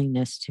your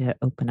willingness to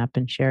open up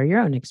and share your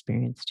own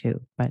experience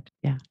too. But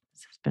yeah,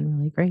 this has been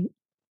really great.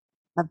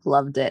 I've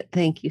loved it.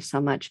 Thank you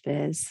so much,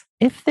 Biz.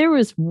 If there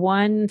was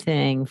one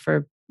thing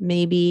for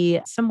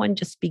maybe someone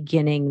just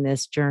beginning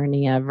this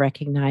journey of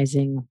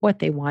recognizing what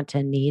they want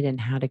and need and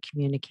how to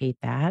communicate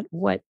that,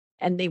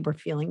 and they were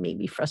feeling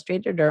maybe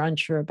frustrated or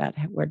unsure about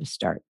where to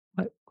start,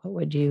 what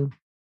would you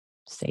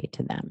say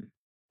to them?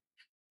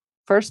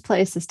 First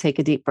place is take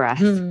a deep breath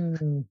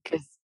Mm,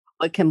 because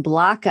what can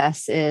block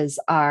us is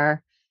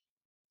our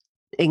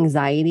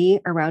anxiety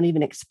around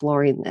even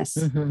exploring this.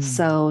 hmm.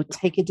 So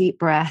take a deep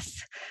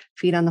breath,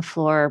 feet on the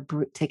floor,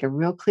 take a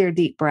real clear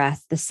deep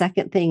breath. The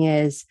second thing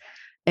is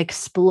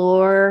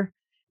explore,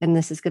 and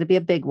this is going to be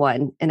a big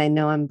one. And I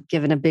know I'm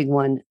giving a big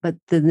one, but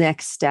the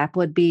next step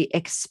would be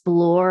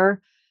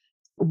explore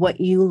what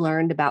you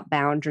learned about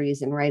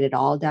boundaries and write it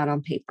all down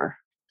on paper.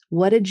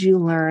 What did you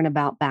learn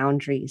about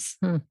boundaries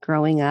Hmm.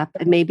 growing up?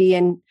 And maybe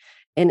in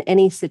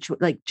any situation,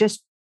 like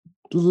just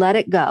let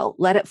it go,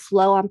 let it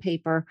flow on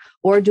paper,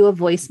 or do a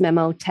voice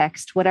memo,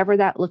 text, whatever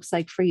that looks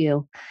like for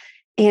you,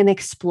 and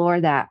explore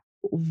that.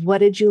 What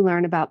did you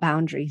learn about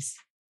boundaries?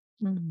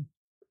 Mm.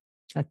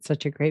 That's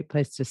such a great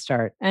place to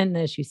start. And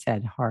as you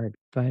said, hard,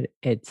 but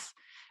it's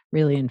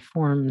really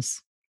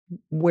informs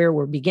where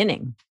we're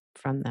beginning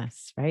from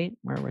this, right?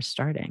 Where we're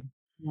starting.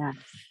 Yeah.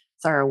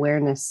 It's our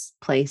awareness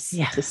place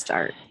Yeah. to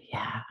start.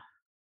 Yeah.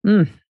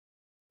 Mm.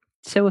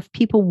 So if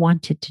people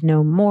wanted to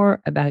know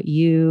more about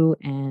you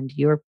and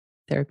your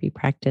therapy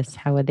practice,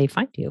 how would they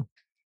find you?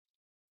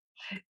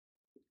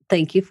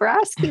 Thank you for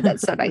asking.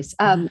 That's so nice.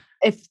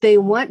 If they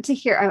want to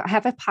hear, I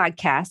have a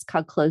podcast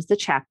called Close the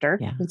Chapter.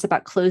 Yeah. It's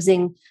about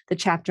closing the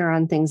chapter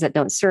on things that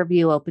don't serve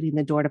you, opening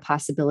the door to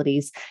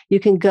possibilities. You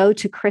can go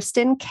to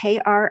Kristen,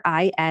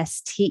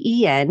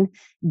 KRISTEND,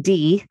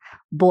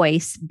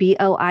 Boyce,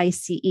 BOICE.com.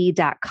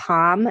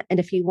 And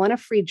if you want a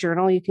free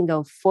journal, you can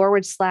go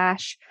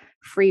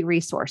 / free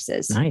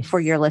resources Nice. for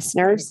your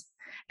listeners.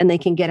 And they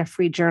can get a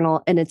free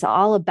journal. And it's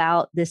all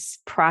about this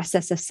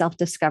process of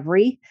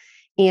self-discovery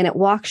And it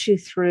walks you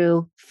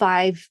through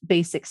 5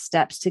 basic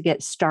steps to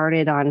get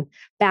started on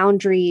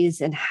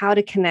boundaries and how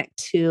to connect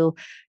to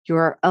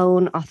your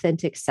own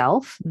authentic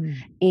self.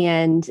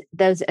 And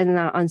those, and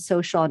on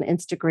social, on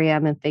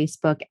Instagram and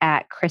Facebook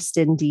at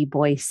Kristen D.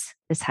 Boyce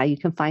is how you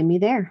can find me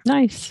there.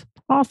 Nice.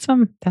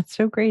 Awesome. That's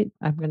so great.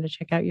 I'm going to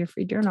check out your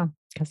free journal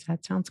because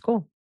that sounds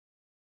cool.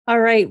 All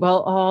right.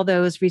 Well, all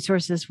those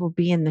resources will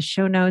be in the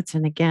show notes.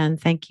 And again,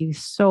 thank you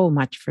so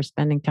much for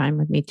spending time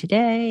with me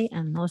today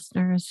and the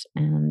listeners.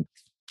 And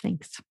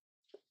thanks.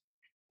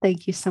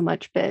 Thank you so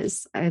much,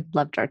 Biz. I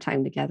loved our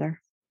time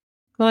together.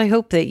 Well, I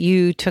hope that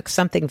you took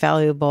something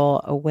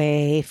valuable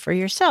away for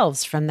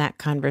yourselves from that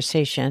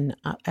conversation.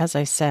 As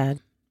I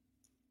said,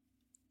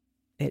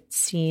 it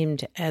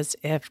seemed as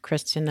if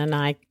Kristen and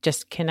I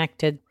just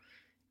connected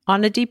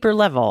on a deeper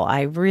level.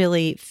 I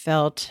really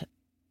felt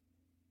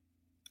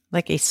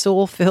like a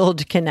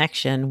soul-filled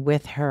connection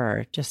with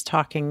her, just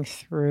talking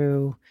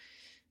through,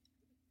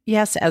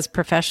 yes, as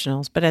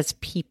professionals, but as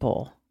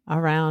people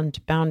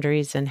around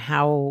boundaries and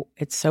how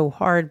it's so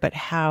hard, but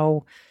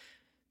how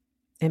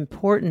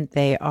important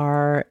they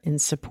are in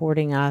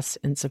supporting us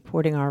and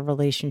supporting our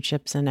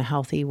relationships in a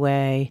healthy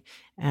way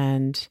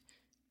and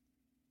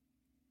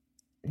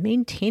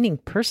maintaining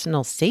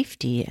personal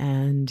safety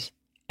and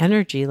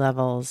energy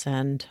levels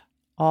and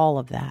all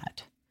of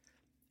that.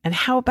 And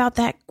how about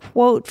that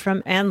quote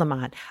from Anne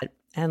Lamott?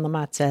 Anne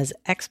Lamott says,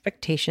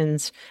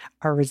 expectations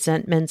are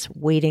resentments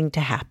waiting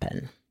to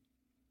happen.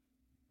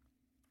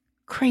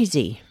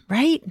 Crazy,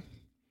 right?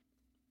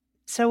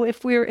 So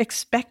if we're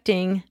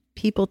expecting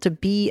people to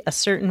be a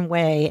certain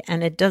way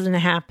and it doesn't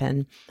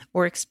happen,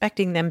 or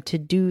expecting them to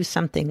do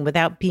something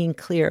without being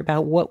clear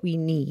about what we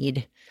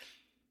need,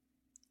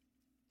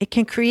 it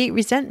can create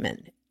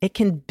resentment. It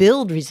can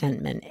build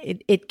resentment.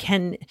 It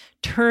can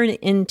turn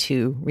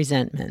into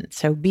resentment.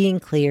 So being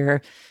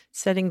clear,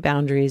 setting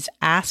boundaries,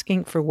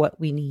 asking for what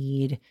we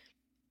need.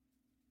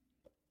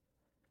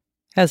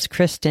 As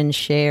Kristen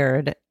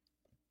shared,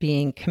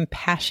 being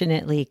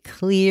compassionately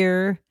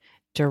clear,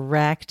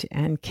 direct,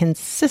 and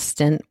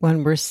consistent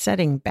when we're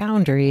setting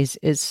boundaries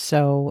is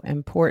so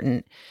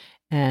important.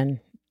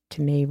 And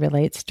to me,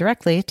 relates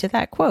directly to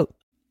that quote.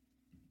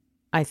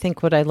 I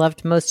think what I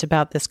loved most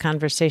about this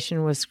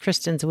conversation was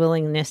Kristen's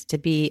willingness to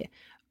be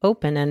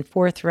open and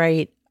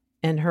forthright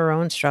in her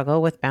own struggle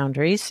with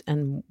boundaries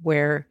and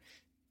where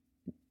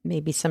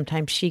maybe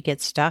sometimes she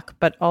gets stuck,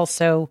 but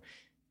also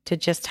to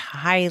just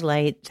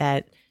highlight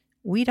that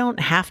we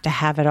don't have to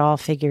have it all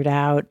figured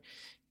out.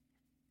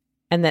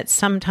 And that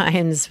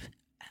sometimes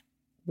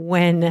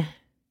when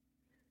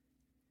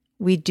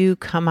we do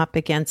come up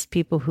against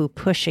people who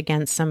push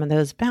against some of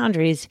those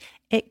boundaries,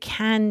 it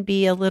can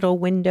be a little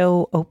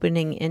window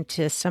opening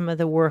into some of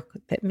the work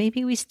that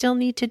maybe we still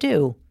need to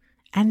do.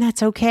 And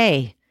that's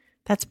okay.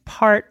 That's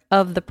part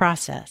of the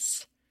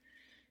process.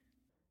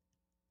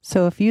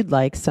 So if you'd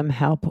like some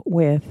help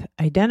with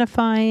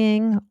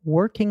identifying,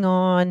 working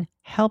on,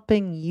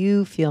 helping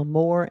you feel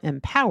more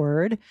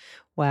empowered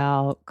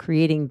while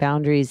creating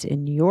boundaries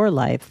in your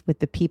life with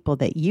the people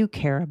that you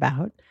care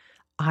about,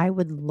 I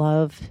would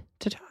love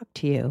to talk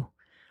to you.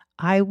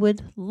 I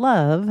would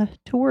love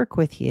to work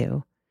with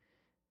you.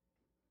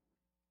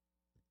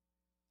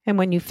 And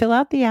when you fill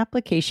out the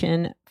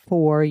application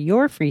for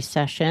your free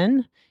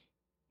session,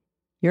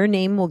 your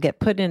name will get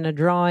put in a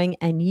drawing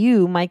and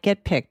you might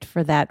get picked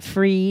for that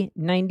free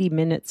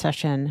 90-minute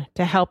session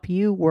to help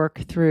you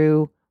work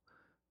through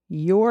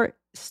your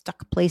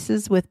stuck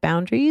places with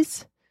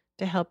boundaries,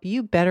 to help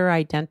you better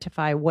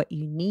identify what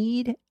you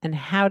need and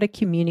how to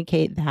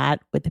communicate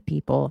that with the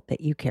people that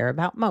you care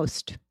about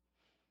most.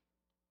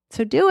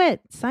 So do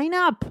it. Sign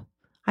up.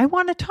 I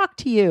want to talk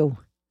to you.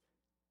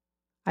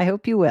 I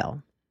hope you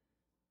will.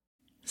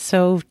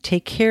 So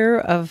take care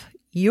of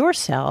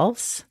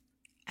yourselves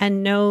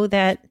and know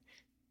that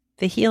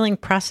the healing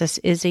process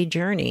is a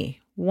journey,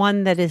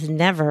 one that is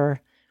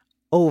never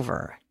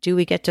over. Do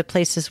we get to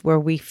places where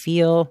we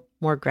feel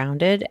more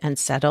grounded and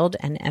settled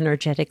and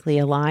energetically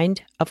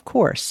aligned? Of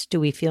course.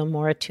 Do we feel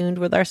more attuned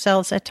with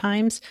ourselves at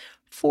times?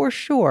 For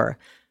sure.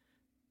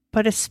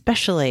 But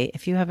especially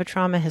if you have a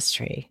trauma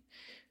history,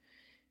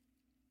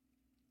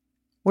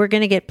 we're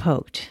going to get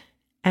poked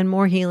and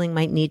more healing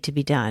might need to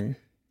be done.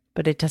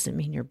 But it doesn't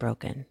mean you're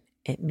broken.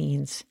 It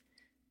means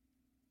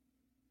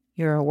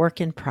you're a work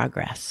in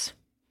progress.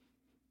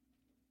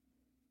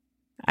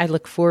 I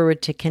look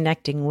forward to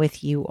connecting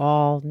with you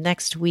all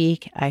next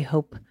week. I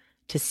hope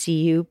to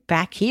see you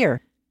back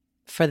here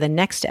for the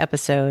next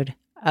episode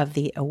of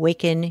the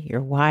Awaken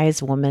Your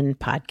Wise Woman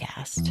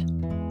podcast.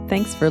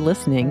 Thanks for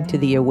listening to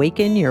the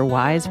Awaken Your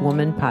Wise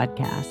Woman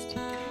podcast.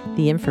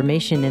 The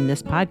information in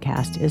this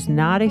podcast is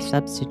not a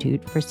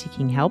substitute for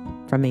seeking help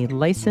from a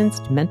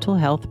licensed mental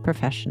health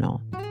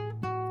professional.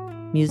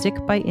 Music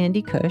by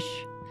Andy Cush,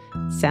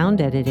 sound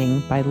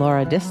editing by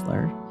Laura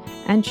Disler,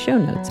 and show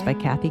notes by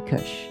Kathy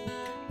Cush.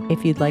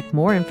 If you'd like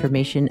more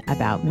information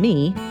about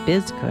me,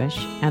 Biz Cush,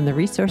 and the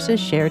resources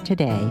shared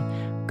today,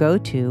 go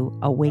to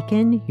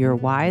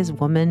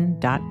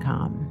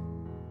awakenyourwisewoman.com.